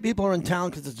and how many people are in town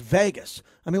because it's Vegas.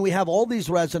 I mean, we have all these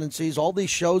residencies, all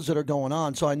these shows that are going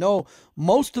on. So I know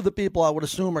most of the people, I would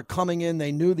assume, are coming in.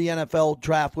 They knew the NFL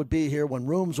draft would be here when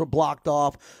rooms were blocked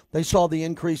off. They saw the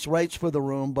increased rates for the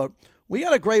room. But we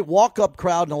got a great walk-up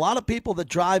crowd and a lot of people that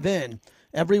drive in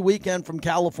every weekend from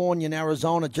California and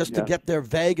Arizona just to get their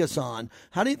Vegas on.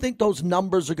 How do you think those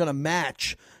numbers are going to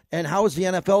match? And how is the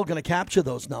NFL going to capture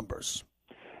those numbers?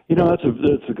 That's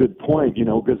a good point,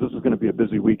 because this is going to be a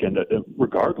busy weekend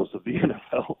regardless of the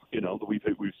NFL.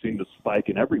 We've seen the spike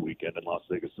in every weekend in Las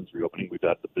Vegas since reopening. We've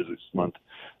had the busiest month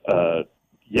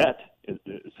yet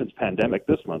since pandemic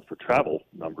this month for travel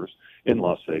numbers in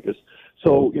Las Vegas.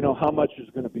 So, how much is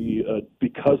going to be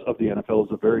because of the NFL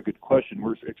is a very good question.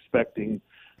 We're expecting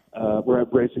we're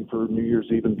bracing for New Year's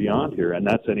Eve and beyond here, and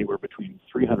that's anywhere between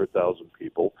 300,000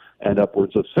 people and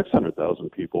upwards of 600,000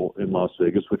 people in Las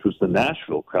Vegas, which was the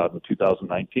Nashville crowd in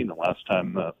 2019, the last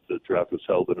time the draft was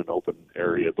held in an open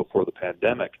area before the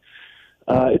pandemic.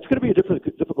 It's going to be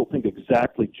a difficult thing to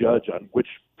exactly judge on which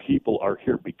people are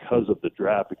here because of the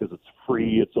draft, because it's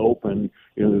free, it's open.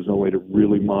 There's no way to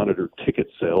really monitor ticket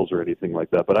sales or anything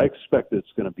like that. But I expect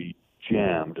it's going to be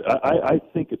jammed. I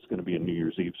think it's going to be a New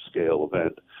Year's Eve scale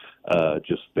event,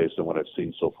 just based on what I've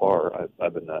seen so far.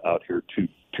 I've been out here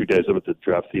two days. I'm at the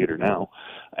draft theater now,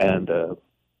 and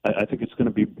I think it's going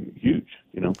to be huge.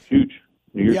 Huge.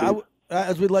 New Year's Eve.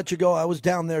 As we let you go, I was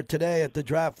down there today at the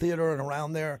draft theater and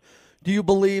around there. Do you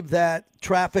believe that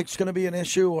traffic's going to be an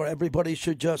issue, or everybody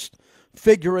should just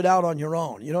figure it out on your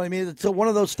own? You know what I mean? It's one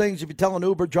of those things, if you tell an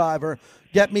Uber driver,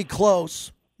 get me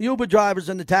close, the Uber drivers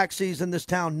and the taxis in this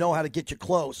town know how to get you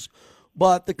close.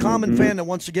 But the common fan that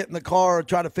wants to get in the car or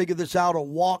try to figure this out or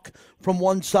walk from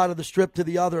one side of the Strip to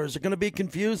the other, is it going to be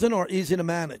confusing or easy to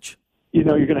manage? You're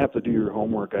going to have to do your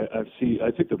homework. I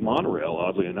think the monorail,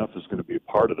 oddly enough, is going to be a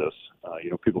part of this.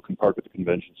 People can park at the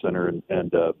convention center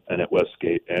and at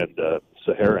Westgate and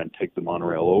Sahara and take the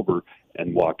monorail over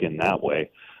and walk in that way.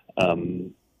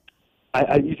 You're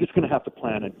just going to have to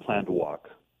plan to walk.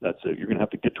 That's it. You're going to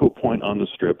have to get to a point on the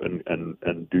Strip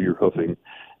and do your hoofing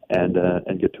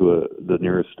and get to the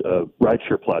nearest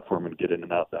rideshare platform and get in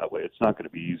and out that way. It's not going to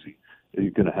be easy.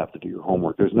 You're going to have to do your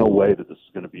homework. There's no way that this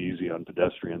is going to be easy on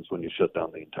pedestrians when you shut down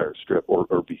the entire Strip or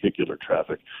vehicular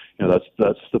traffic. That's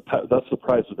the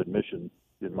price of admission,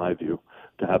 in my view,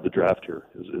 to have the draft here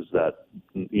is that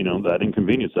that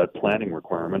inconvenience, that planning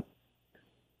requirement.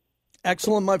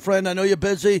 Excellent, my friend. I know you're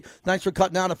busy. Thanks for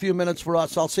cutting out a few minutes for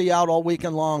us. I'll see you out all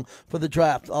weekend long for the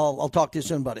draft. I'll talk to you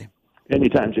soon, buddy.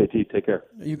 Anytime, JT. Take care.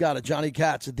 You got it. Johnny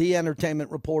Katz, the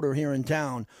entertainment reporter here in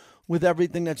town, with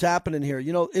everything that's happening here.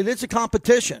 You know, it is a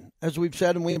competition, as we've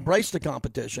said, and we embrace the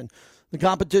competition. The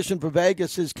competition for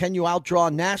Vegas is, can you outdraw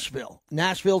Nashville?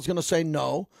 Nashville's going to say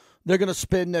no. They're going to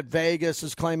spin that Vegas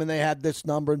is claiming they had this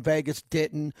number and Vegas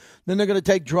didn't. Then they're going to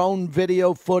take drone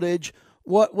video footage.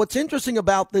 What's interesting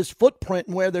about this footprint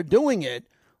and where they're doing it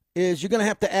is you're going to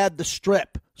have to add the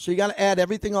Strip. So you got to add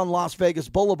everything on Las Vegas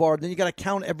Boulevard. Then you got to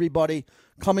count everybody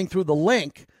coming through the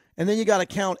link. And then you got to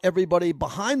count everybody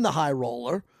behind the high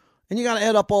roller. And you got to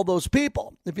add up all those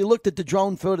people. If you looked at the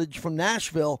drone footage from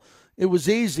Nashville, it was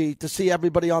easy to see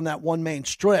everybody on that one main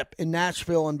strip in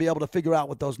Nashville and be able to figure out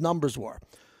what those numbers were.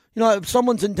 You know, if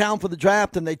someone's in town for the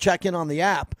draft and they check in on the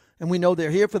app and we know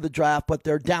they're here for the draft, but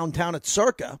they're downtown at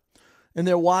Circa and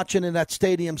they're watching in that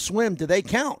stadium swim, do they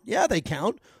count? Yeah, they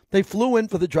count. They flew in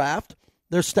for the draft.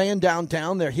 They're staying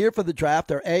downtown. They're here for the draft.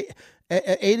 They're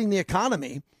aiding the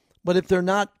economy. But if they're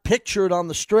not pictured on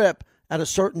the strip at a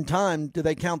certain time, do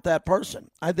they count that person?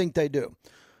 I think they do.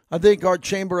 I think our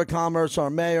Chamber of Commerce, our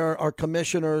mayor, our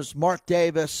commissioners, Mark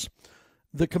Davis,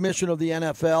 the commissioner of the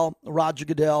NFL, Roger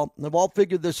Goodell, they've all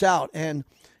figured this out. And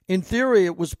in theory,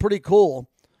 it was pretty cool.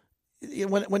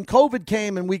 When COVID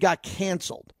came and we got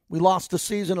canceled, we lost the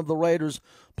season of the Raiders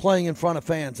playing in front of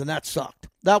fans, and that sucked.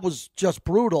 That was just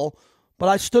brutal, but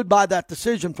I stood by that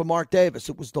decision for Mark Davis.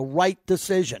 It was the right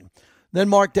decision. Then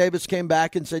Mark Davis came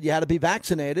back and said you had to be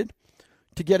vaccinated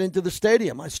to get into the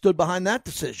stadium. I stood behind that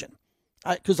decision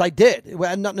because I did. It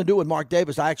had nothing to do with Mark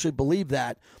Davis. I actually believed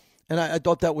that. And I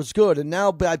thought that was good. And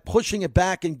now by pushing it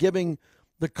back and giving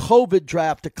the COVID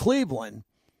draft to Cleveland,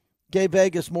 gave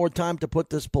Vegas more time to put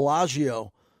this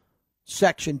Bellagio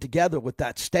section together with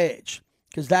that stage.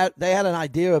 Because they had an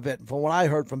idea of it. And from what I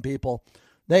heard from people,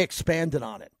 they expanded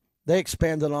on it. They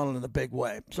expanded on it in a big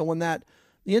way. So when the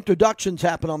introductions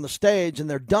happen on the stage and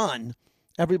they're done,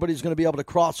 everybody's going to be able to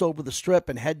cross over the strip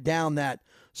and head down that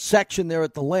section there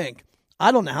at the link.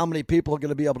 I don't know how many people are going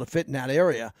to be able to fit in that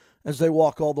area as they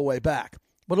walk all the way back.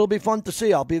 But it'll be fun to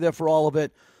see. I'll be there for all of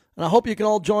it. And I hope you can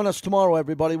all join us tomorrow,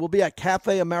 everybody. We'll be at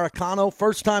Cafe Americano.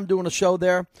 First time doing a show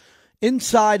there.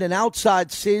 Inside and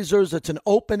outside Caesars. It's an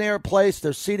open-air place.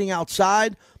 There's seating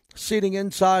outside, seating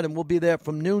inside, and we'll be there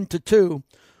from noon to 2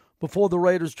 before the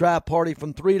Raiders draft party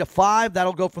from 3 to 5.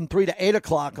 That'll go from 3 to 8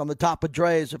 o'clock on the top of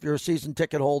Dre's if you're a season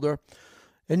ticket holder.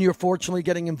 And you're fortunately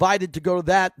getting invited to go to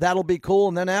that. That'll be cool.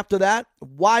 And then after that,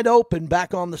 wide open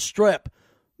back on the strip.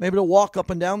 Maybe to walk up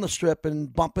and down the strip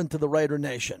and bump into the Raider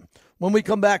Nation. When we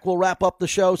come back, we'll wrap up the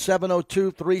show,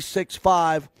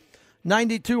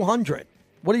 702-365-9200.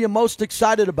 What are you most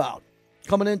excited about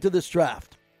coming into this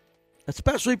draft?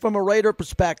 Especially from a Raider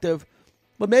perspective,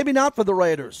 but maybe not for the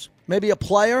Raiders. Maybe a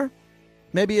player,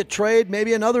 maybe a trade,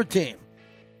 maybe another team.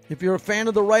 If you're a fan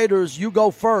of the Raiders, you go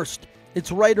first.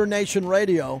 It's Raider Nation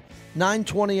Radio,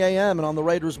 9:20 a.m. and on the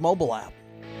Raiders mobile app.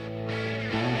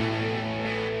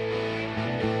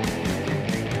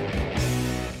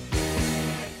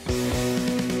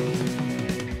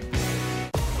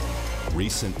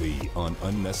 Recently on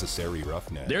Unnecessary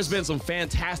Roughness. There's been some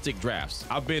fantastic drafts.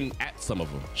 I've been at some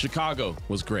of them. Chicago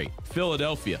was great.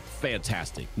 Philadelphia,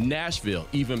 fantastic. Nashville,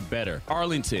 even better.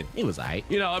 Arlington, it was all right.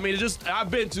 You know, I mean, I've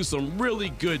been to some really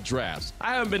good drafts.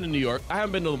 I haven't been to New York. I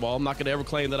haven't been to the mall. I'm not going to ever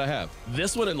claim that I have.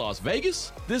 This one in Las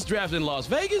Vegas? This draft in Las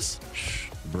Vegas?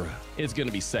 Bruh, it's going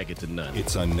to be second to none.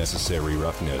 It's Unnecessary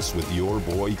Roughness with your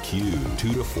boy Q,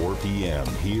 2 to 4 p.m.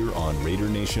 here on Raider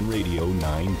Nation Radio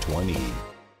 920.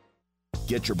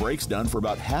 Get your brakes done for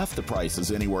about half the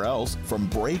prices anywhere else from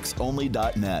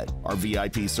BrakesOnly.net. Our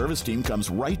VIP service team comes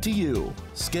right to you.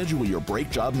 Schedule your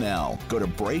brake job now. Go to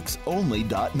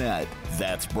BrakesOnly.net.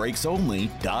 That's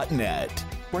BrakesOnly.net.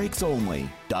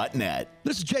 BrakesOnly.net.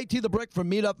 This is JT the Brick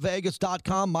from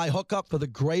MeetUpVegas.com, my hookup for the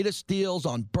greatest deals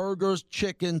on burgers,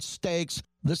 chicken, steaks.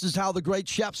 This is how the great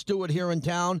chefs do it here in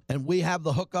town, and we have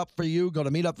the hookup for you. Go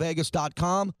to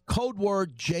MeetUpVegas.com, code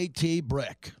word JT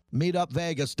Brick.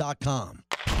 MeetUpVegas.com.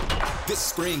 This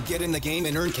spring, get in the game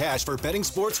and earn cash for betting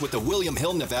sports with the William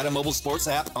Hill Nevada mobile sports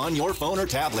app on your phone or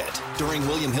tablet. During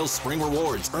William Hill's Spring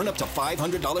Rewards, earn up to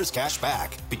 $500 cash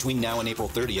back. Between now and April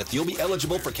 30th, you'll be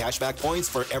eligible for cashback points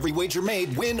for every wager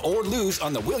made, win or lose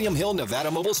on the William Hill Nevada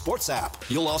mobile sports app.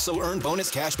 You'll also earn bonus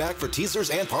cash back for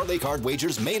teasers and parlay card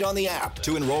wagers made on the app.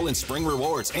 To enroll in Spring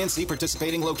Rewards and see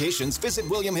participating locations, visit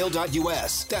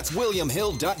WilliamHill.us. That's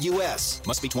WilliamHill.us.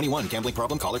 Must be 21. Gambling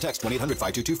problem? Call or text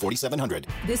 1-800-522-4700.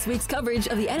 This week's coverage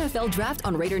of the NFL Draft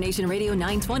on Raider Nation Radio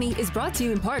 920 is brought to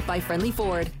you in part by Friendly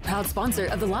Ford, proud sponsor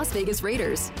of the Las Vegas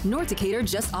Raiders. North Decatur,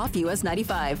 just off US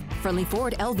 95.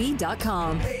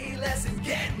 FriendlyFordLV.com. Pay less and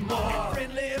get more.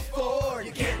 Friendly Ford,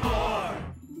 you get more.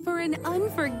 For an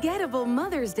unforgettable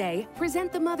Mother's Day,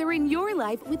 present the mother in your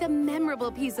life with a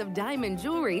memorable piece of diamond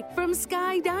jewelry from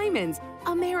Sky Diamonds,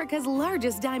 America's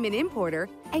largest diamond importer,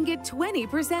 and get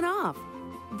 20% off.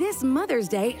 This Mother's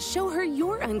Day, show her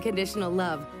your unconditional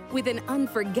love with an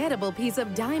unforgettable piece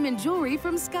of diamond jewelry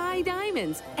from Sky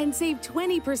Diamonds and save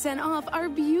 20% off our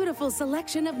beautiful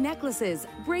selection of necklaces,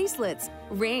 bracelets,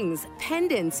 rings,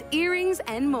 pendants, earrings,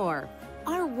 and more.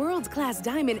 Our world-class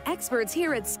diamond experts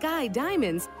here at Sky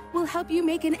Diamonds will help you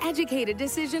make an educated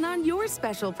decision on your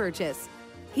special purchase.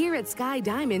 Here at Sky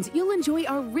Diamonds, you'll enjoy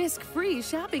our risk-free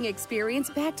shopping experience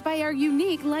backed by our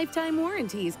unique lifetime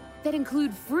warranties that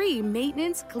include free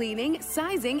maintenance, cleaning,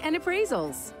 sizing, and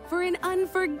appraisals. For an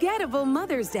unforgettable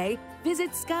Mother's Day,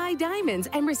 visit Sky Diamonds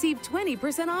and receive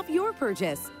 20% off your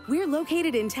purchase. We're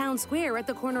located in Town Square at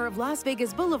the corner of Las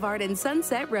Vegas Boulevard and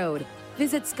Sunset Road.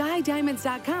 Visit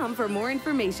skydiamonds.com for more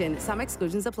information. Some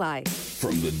exclusions apply.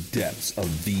 From the depths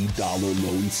of the Dollar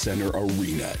Loan Center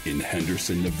Arena in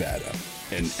Henderson, Nevada,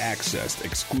 and accessed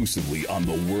exclusively on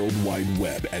the World Wide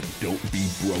Web at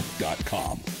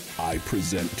don'tbebroke.com, I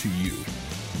present to you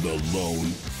the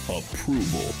Loan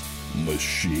Approval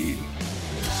Machine.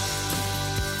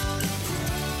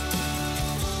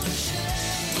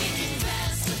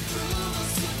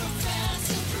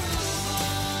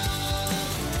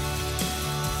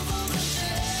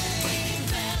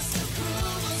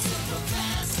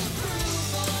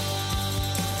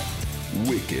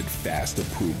 Wicked fast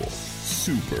approval,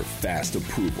 super fast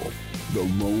approval. The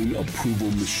Loan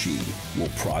Approval Machine will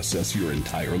process your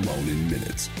entire loan in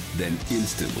minutes, then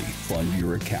instantly fund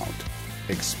your account.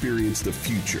 Experience the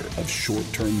future of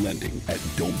short-term lending at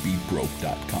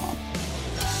don'tbebroke.com.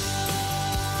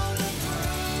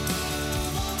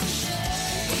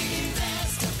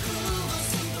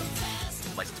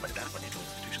 Licensed by Nevada Financial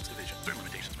Institutions Division. Certain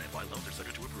limitations may apply. Loans are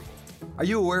subject to approval. Are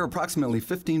you aware approximately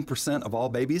 15% of all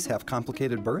babies have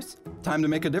complicated births? Time to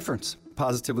make a difference.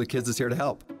 Positively Kids is here to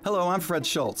help. Hello, I'm Fred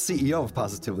Schultz, CEO of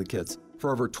Positively Kids.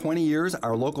 For over 20 years,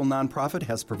 our local nonprofit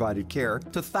has provided care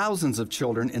to thousands of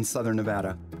children in Southern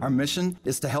Nevada. Our mission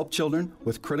is to help children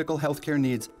with critical healthcare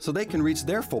needs so they can reach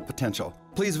their full potential.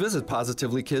 Please visit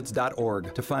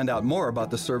positivelykids.org to find out more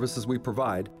about the services we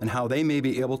provide and how they may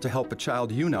be able to help a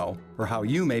child you know or how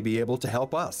you may be able to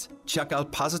help us. Check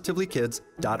out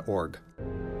positivelykids.org.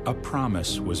 A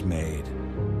promise was made.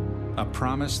 A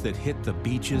promise that hit the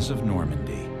beaches of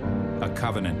Normandy. A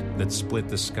covenant that split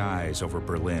the skies over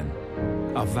Berlin.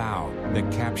 A vow that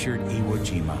captured Iwo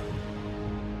Jima.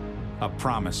 A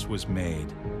promise was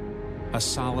made. A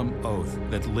solemn oath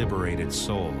that liberated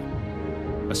Seoul.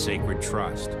 A sacred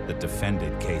trust that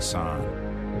defended Khe Sanh.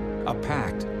 A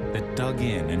pact that dug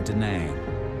in Da Nang.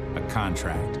 A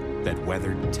contract that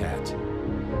weathered Tet.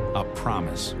 A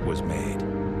promise was made.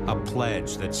 A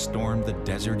pledge that stormed the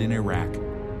desert in Iraq.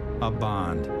 A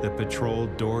bond that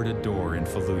patrolled door to door in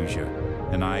Fallujah.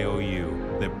 An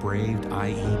IOU that braved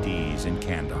IEDs in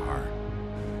Kandahar.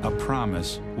 A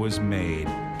promise was made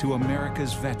to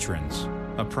America's veterans.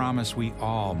 A promise we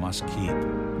all must keep.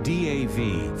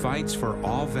 DAV fights for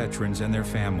all veterans and their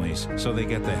families so they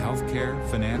get the health care,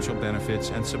 financial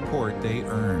benefits, and support they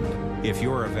earned. If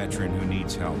you're a veteran who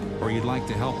needs help or you'd like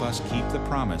to help us keep the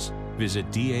promise,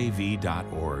 visit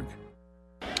DAV.org.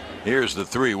 Here's the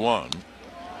 3-1.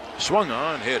 Swung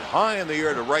on, hit high in the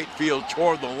air to right field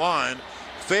toward the line.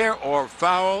 Fair or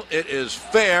foul? It is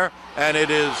fair, and it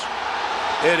is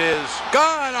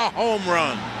got a home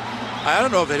run. I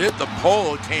don't know if it hit the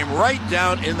pole. It came right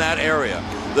down in that area.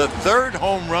 The third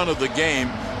home run of the game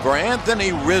for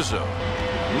Anthony Rizzo.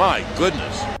 My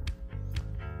goodness.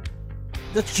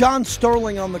 That's John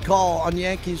Sterling on the call on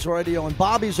Yankees Radio, and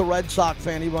Bobby's a Red Sox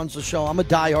fan. He runs the show. I'm a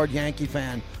diehard Yankee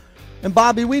fan. And,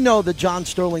 Bobby, we know that John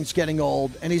Sterling's getting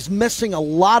old, and he's missing a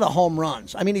lot of home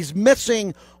runs. I mean, he's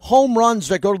missing home runs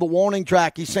that go to the warning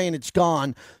track. He's saying it's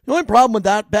gone. The only problem with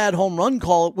that bad home run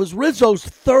call was Rizzo's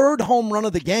third home run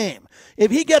of the game. If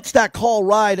he gets that call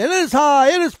right, and it is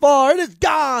high, it is far, it is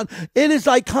gone, it is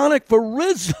iconic for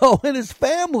Rizzo and his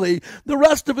family the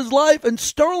rest of his life, and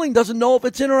Sterling doesn't know if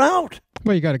it's in or out.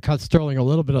 Well, you got to cut Sterling a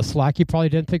little bit of slack. He probably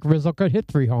didn't think Rizzo could hit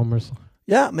 3 homers.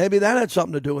 Yeah, maybe that had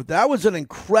something to do with it. That was an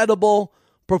incredible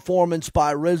performance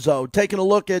by Rizzo. Taking a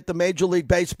look at the Major League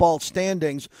Baseball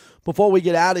standings before we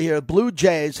get out of here. Blue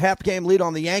Jays, half-game lead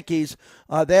on the Yankees.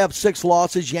 They have 6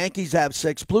 losses. Yankees have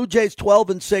 6. Blue Jays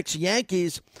 12-6.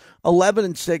 Yankees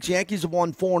 11-6. Yankees have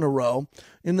won 4 in a row.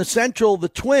 In the Central, the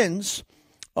Twins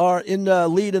are in the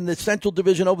lead in the Central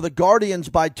Division over the Guardians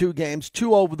by 2 games,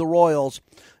 2 over the Royals.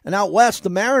 And out west, the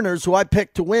Mariners, who I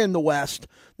picked to win the West,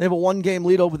 they have a 1-game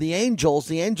lead over the Angels.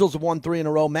 The Angels have won 3 in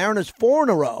a row. Mariners 4 in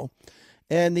a row.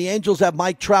 and the Angels have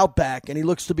Mike Trout back, and he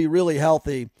looks to be really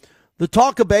healthy. The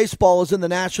talk of baseball is in the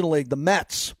National League. The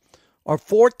Mets are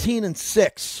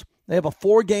 14-6. They have a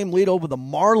 4-game lead over the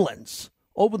Marlins.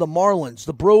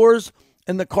 The Brewers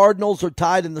and the Cardinals are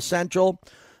tied in the Central.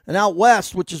 And out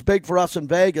west, which is big for us in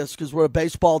Vegas because we're a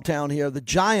baseball town here, the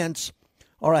Giants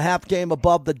are a half game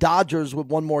above the Dodgers with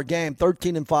one more game,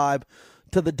 13-5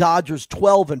 to the Dodgers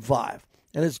 12-5.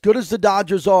 And as good as the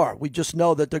Dodgers are, we just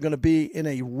know that they're going to be in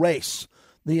a race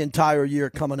the entire year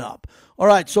coming up. All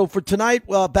right, so for tonight,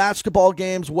 basketball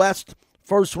games, West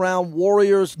first round,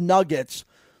 Warriors, Nuggets.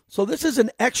 So this is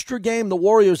an extra game the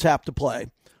Warriors have to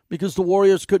play because the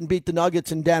Warriors couldn't beat the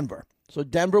Nuggets in Denver. So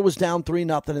Denver was down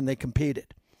 3-0 and they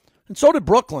competed. And so did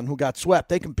Brooklyn, who got swept.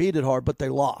 They competed hard, but they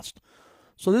lost.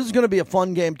 So this is going to be a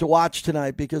fun game to watch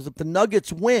tonight because if the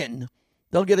Nuggets win,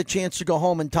 they'll get a chance to go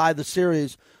home and tie the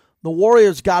series. The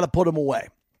Warriors got to put them away.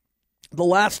 The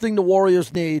last thing the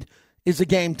Warriors need is a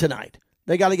game tonight.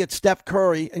 They got to get Steph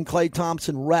Curry and Klay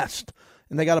Thompson rest,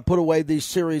 and they got to put away these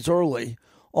series early.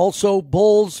 Also,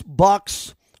 Bulls,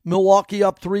 Bucks, Milwaukee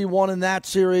up 3-1 in that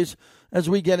series as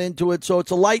we get into it. So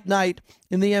it's a light night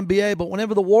in the NBA, but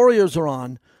whenever the Warriors are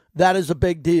on, that is a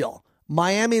big deal.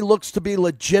 Miami looks to be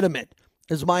legitimate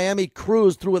as Miami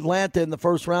cruised through Atlanta in the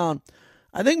first round.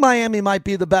 I think Miami might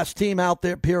be the best team out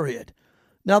there, period.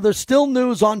 Now, there's still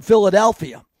news on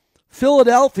Philadelphia.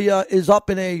 Philadelphia is up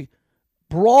in a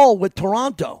brawl with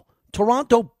Toronto.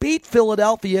 Toronto beat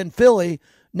Philadelphia in Philly.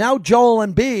 Now Joel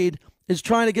Embiid is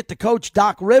trying to get the coach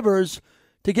Doc Rivers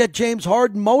to get James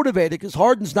Harden motivated because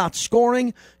Harden's not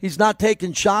scoring. He's not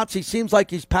taking shots. He seems like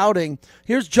he's pouting.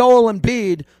 Here's Joel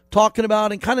Embiid talking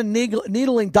about and kind of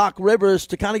needling Doc Rivers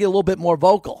to kind of get a little bit more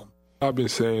vocal. I've been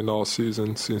saying all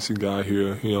season since he got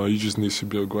here, he just needs to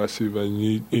be aggressive and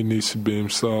he needs to be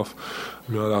himself.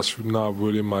 That's not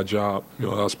really my job.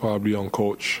 That's probably on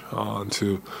coach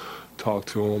to talk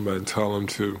to him and tell him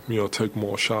to, take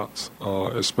more shots,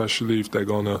 especially if they're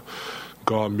going to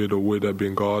guard me the way they've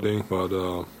been guarding. But,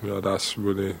 that's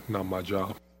really not my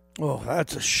job. Oh,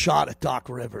 that's a shot at Doc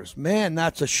Rivers. Man,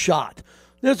 that's a shot.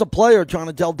 There's a player trying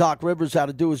to tell Doc Rivers how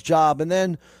to do his job. And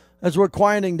then as we're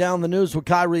quieting down the news with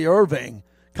Kyrie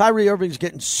Irving's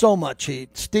getting so much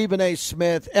heat. Stephen A.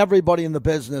 Smith, everybody in the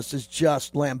business is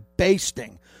just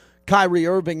lambasting Kyrie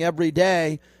Irving every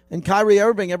day. And Kyrie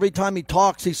Irving, every time he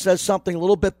talks, he says something a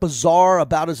little bit bizarre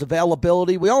about his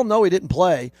availability. We all know he didn't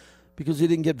play because he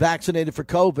didn't get vaccinated for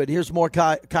COVID. Here's more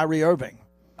Kyrie Irving.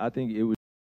 I think it was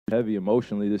heavy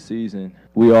emotionally this season.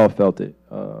 We all felt it.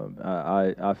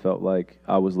 I felt like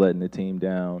I was letting the team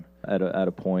down at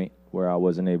a point where I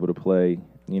wasn't able to play.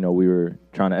 We were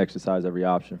trying to exercise every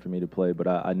option for me to play, but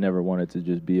I never wanted to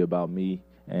just be about me.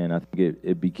 And I think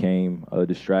it became a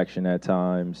distraction at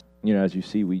times. As you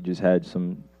see, we just had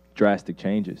some drastic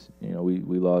changes. We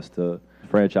lost a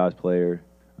franchise player.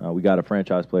 We got a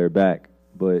franchise player back,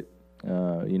 but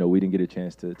we didn't get a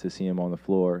chance to see him on the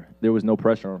floor. There was no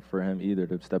pressure for him either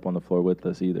to step on the floor with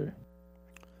us either.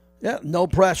 Yeah, no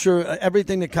pressure.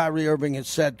 Everything that Kyrie Irving has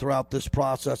said throughout this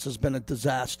process has been a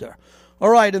disaster.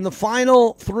 All right, in the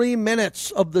final 3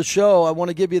 minutes of the show, I want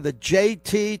to give you the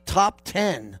JT Top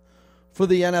 10 for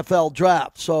the NFL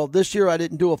Draft. So this year I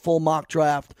didn't do a full mock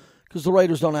draft because the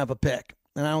Raiders don't have a pick.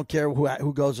 And I don't care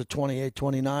who goes at 28,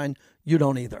 29. You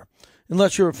don't either,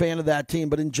 unless you're a fan of that team.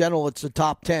 But in general, it's the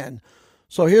top 10.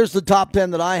 So here's the top 10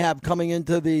 that I have coming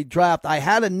into the draft. I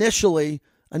had initially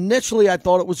I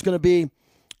thought it was going to be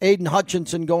Aiden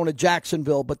Hutchinson going to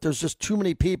Jacksonville, but there's just too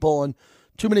many people and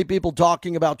too many people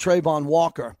talking about Trayvon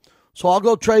Walker. So I'll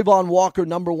go Trayvon Walker,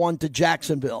 number 1 to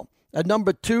Jacksonville. At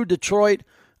number 2, Detroit,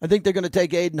 I think they're going to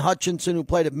take Aiden Hutchinson, who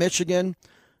played at Michigan.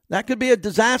 That could be a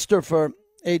disaster for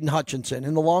Aiden Hutchinson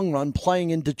in the long run playing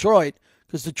in Detroit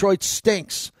because Detroit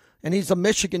stinks, and he's a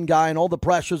Michigan guy, and all the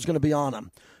pressure is going to be on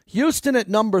him. Houston at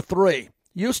number 3.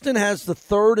 Houston has the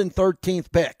 3rd and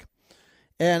 13th pick.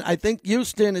 And I think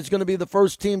Houston is going to be the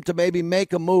first team to maybe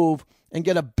make a move and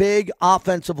get a big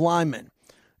offensive lineman.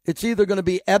 It's either going to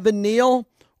be Evan Neal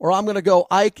or I'm going to go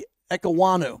Ike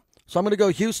Ekwonu. So I'm going to go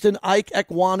Houston, Ike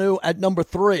Ekwonu at number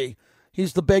 3.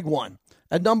 He's the big one.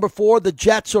 At number 4, the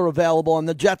Jets are available, and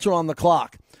the Jets are on the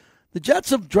clock. The Jets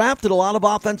have drafted a lot of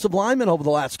offensive linemen over the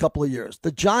last couple of years.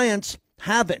 The Giants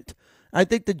haven't. I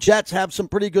think the Jets have some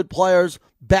pretty good players.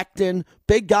 Becton,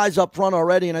 big guys up front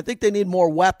already, and I think they need more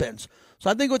weapons. So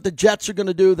I think what the Jets are going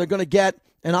to do, they're going to get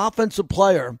an offensive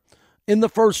player in the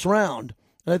first round,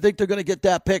 and I think they're going to get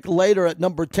that pick later at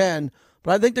number 10.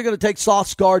 But I think they're going to take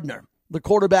Sauce Gardner, the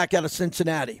quarterback out of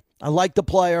Cincinnati. I like the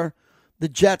player. The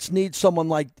Jets need someone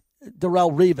like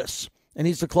Darrelle Revis, and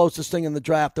he's the closest thing in the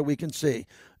draft that we can see.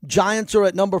 Giants are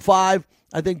at number 5.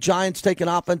 I think Giants take an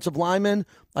offensive lineman.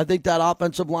 I think that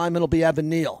offensive lineman will be Evan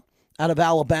Neal out of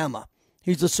Alabama.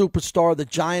 He's a superstar. The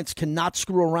Giants cannot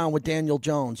screw around with Daniel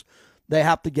Jones. They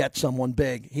have to get someone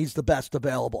big. He's the best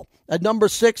available. At number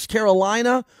 6,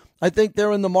 Carolina, I think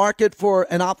they're in the market for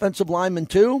an offensive lineman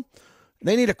too.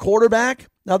 They need a quarterback.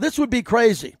 Now, this would be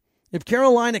crazy. If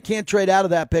Carolina can't trade out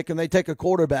of that pick and they take a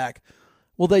quarterback,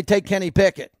 will they take Kenny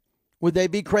Pickett? Would they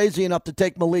be crazy enough to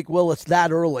take Malik Willis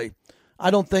that early?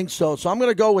 I don't think so. So I'm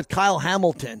going to go with Kyle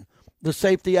Hamilton, the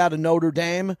safety out of Notre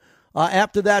Dame.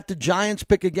 After that, the Giants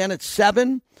pick again at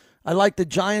 7. I like the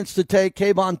Giants to take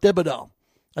Kayvon Thibodeau.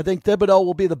 I think Thibodeau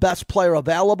will be the best player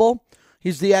available.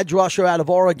 He's the edge rusher out of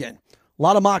Oregon. A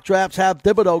lot of mock drafts have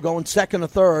Thibodeau going 2nd or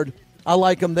 3rd. I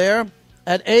like him there.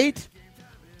 At 8,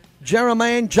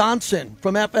 Jermaine Johnson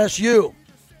from FSU,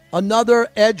 another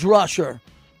edge rusher.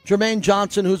 Jermaine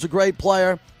Johnson, who's a great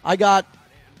player. I got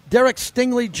Derek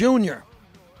Stingley Jr.,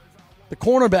 the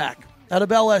cornerback out of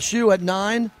LSU at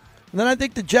 9. And then I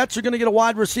think the Jets are going to get a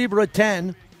wide receiver at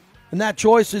 10. And that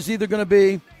choice is either going to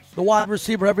be the wide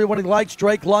receiver everybody likes,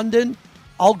 Drake London.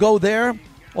 I'll go there.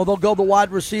 Or they'll go the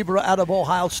wide receiver out of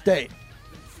Ohio State.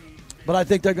 But I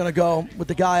think they're going to go with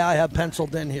the guy I have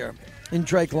penciled in here, in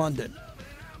Drake London.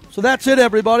 So that's it,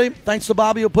 everybody. Thanks to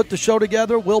Bobby who put the show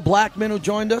together, Will Blackman who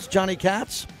joined us, Johnny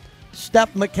Katz,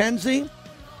 Steph McKenzie,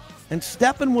 and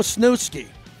Stefan Wisniewski.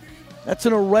 That's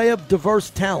an array of diverse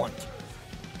talent.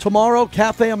 Tomorrow,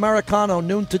 Cafe Americano,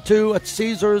 noon to 2 at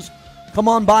Caesars. Come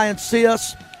on by and see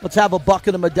us. Let's have a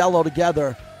bucket of Modelo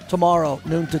together tomorrow,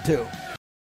 noon to 2.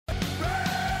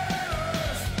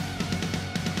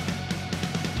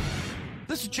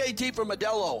 This is JT from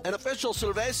Modelo, an official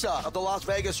cerveza of the Las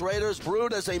Vegas Raiders,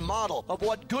 brewed as a model of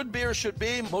what good beer should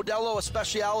be. Modelo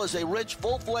Especial is a rich,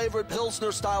 full-flavored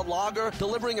Pilsner-style lager,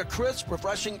 delivering a crisp,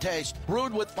 refreshing taste,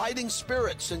 brewed with fighting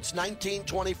spirit since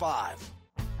 1925.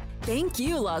 Thank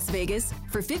you, Las Vegas.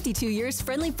 For 52 years,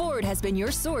 Friendly Ford has been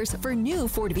your source for new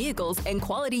Ford vehicles and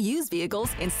quality used vehicles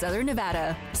in Southern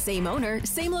Nevada. Same owner,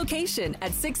 same location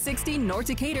at 660 North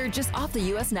Decatur, just off the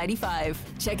US 95.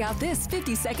 Check out this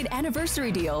 52nd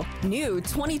anniversary deal. New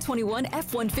 2021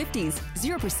 F-150s,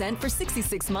 0% for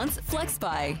 66 months flex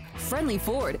buy. Friendly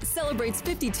Ford celebrates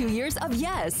 52 years of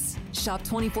yes. Shop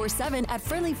 24/7 at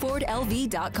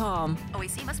friendlyfordlv.com.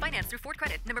 OAC must finance through Ford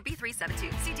Credit. Number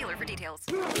B372. See dealer for details.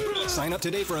 Sign up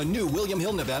today for a new William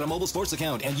Hill Nevada Mobile Sports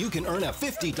account, and you can earn a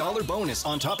 $50 bonus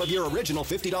on top of your original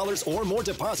 $50 or more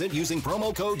deposit using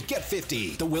promo code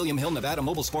GET50. The William Hill Nevada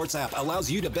Mobile Sports app allows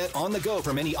you to bet on the go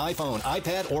from any iPhone,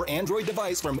 iPad, or Android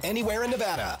device from anywhere in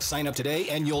Nevada. Sign up today,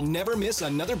 and you'll never miss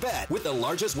another bet. With the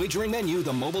largest wagering menu,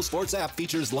 the mobile sports app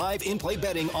features live in-play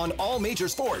betting on all major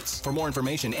sports. For more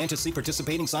information and to see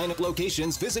participating sign-up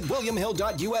locations, visit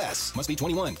williamhill.us. Must be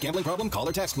 21. Gambling problem? Call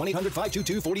or text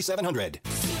 1-800-522-4700.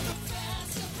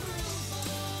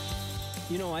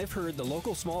 You know, I've heard the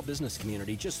local small business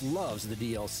community just loves the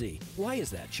DLC. Why is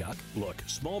that, Chuck? Look,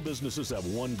 small businesses have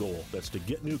one goal. That's to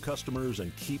get new customers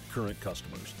and keep current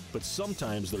customers. But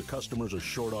sometimes their customers are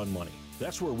short on money.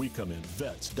 That's where we come in.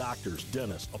 Vets, doctors,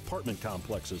 dentists, apartment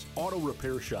complexes, auto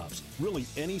repair shops. Really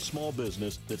any small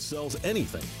business that sells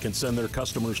anything can send their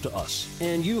customers to us.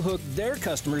 And you hook their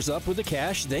customers up with the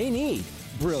cash they need.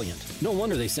 Brilliant. No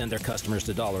wonder they send their customers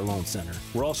to Dollar Loan Center.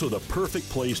 We're also the perfect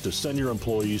place to send your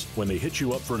employees when they hit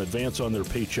you up for an advance on their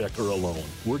paycheck or a loan.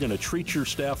 We're going to treat your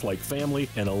staff like family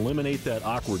and eliminate that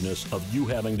awkwardness of you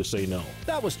having to say no.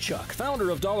 That was Chuck,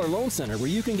 founder of Dollar Loan Center, where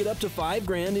you can get up to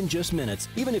 $5,000 in just minutes,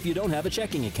 even if you don't have a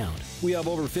checking account. We have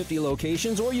over 50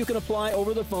 locations, or you can apply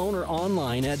over the phone or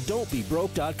online at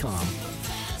don'tbebroke.com.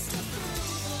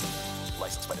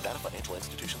 Licensed by Nevada Financial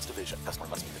Institutions Division. Customer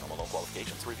must meet the normal loan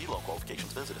qualifications. To review loan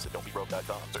qualifications, visit us at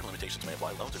don'tbebroke.com. Certain limitations may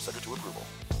apply. Loans are subject to approval.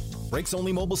 Brakes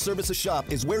Only Mobile Services Shop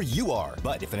is where you are.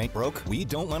 But if it ain't broke, we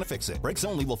don't want to fix it. Brakes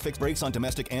Only will fix brakes on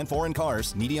domestic and foreign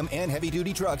cars, medium and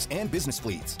heavy-duty trucks, and business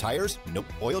fleets. Tires? Nope.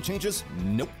 Oil changes?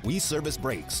 Nope. We service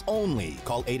brakes only.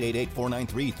 Call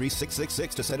 888-493-3666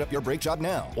 to set up your brake job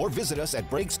now. Or visit us at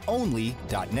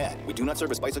brakesonly.net. We do not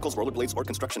service bicycles, rollerblades, or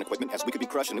construction equipment, as we could be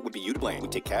crushed and it would be you to blame. We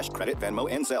take cash, credit,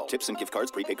 Venmo, and Zelle. Tips and gift cards,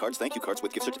 prepaid cards, thank you cards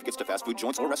with gift certificates to fast food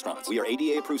joints or restaurants. We are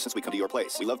ADA approved since we come to your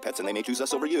place. We love pets and they may choose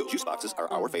us over you. Juice boxes are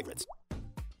our favorites.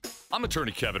 I'm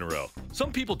attorney Kevin Rowe.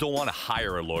 Some people don't want to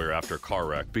hire a lawyer after a car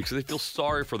wreck because they feel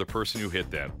sorry for the person who hit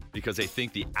them, because they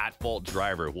think the at-fault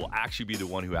driver will actually be the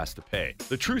one who has to pay.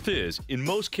 The truth is, in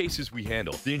most cases we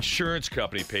handle, the insurance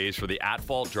company pays for the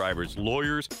at-fault driver's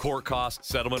lawyers, court costs,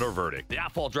 settlement, or verdict. The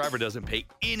at-fault driver doesn't pay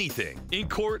anything. In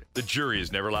court, the jury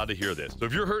is never allowed to hear this. So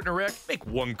if you're hurt in a wreck, make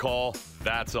one call,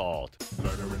 that's all.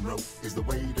 Murder and rope is the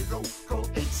way to go. Call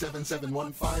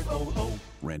 877-1500.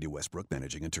 Randy Westbrook,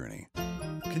 managing attorney.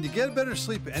 Can you get better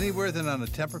sleep anywhere than on a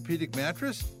Tempur-Pedic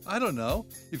mattress? I don't know.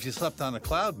 If you slept on a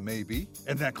cloud, maybe.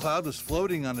 And that cloud was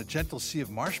floating on a gentle sea of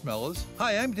marshmallows.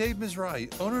 Hi, I'm Dave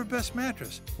Mizrahi, owner of Best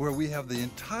Mattress, where we have the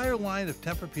entire line of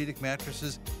Tempur-Pedic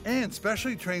mattresses and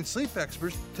specially trained sleep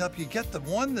experts to help you get the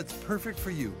one that's perfect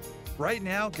for you. Right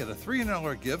now, get a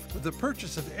 $300 gift with the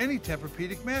purchase of any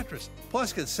Tempur-Pedic mattress.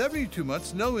 Plus, get 72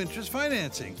 months no-interest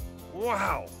financing.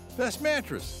 Wow! Best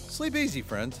Mattress. Sleep easy,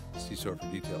 friends. See store for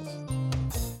details.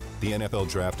 The NFL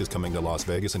Draft is coming to Las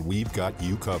Vegas, and we've got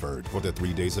you covered. For the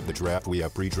 3 days of the draft, we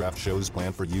have pre-draft shows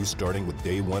planned for you, starting with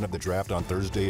day one of the draft on Thursday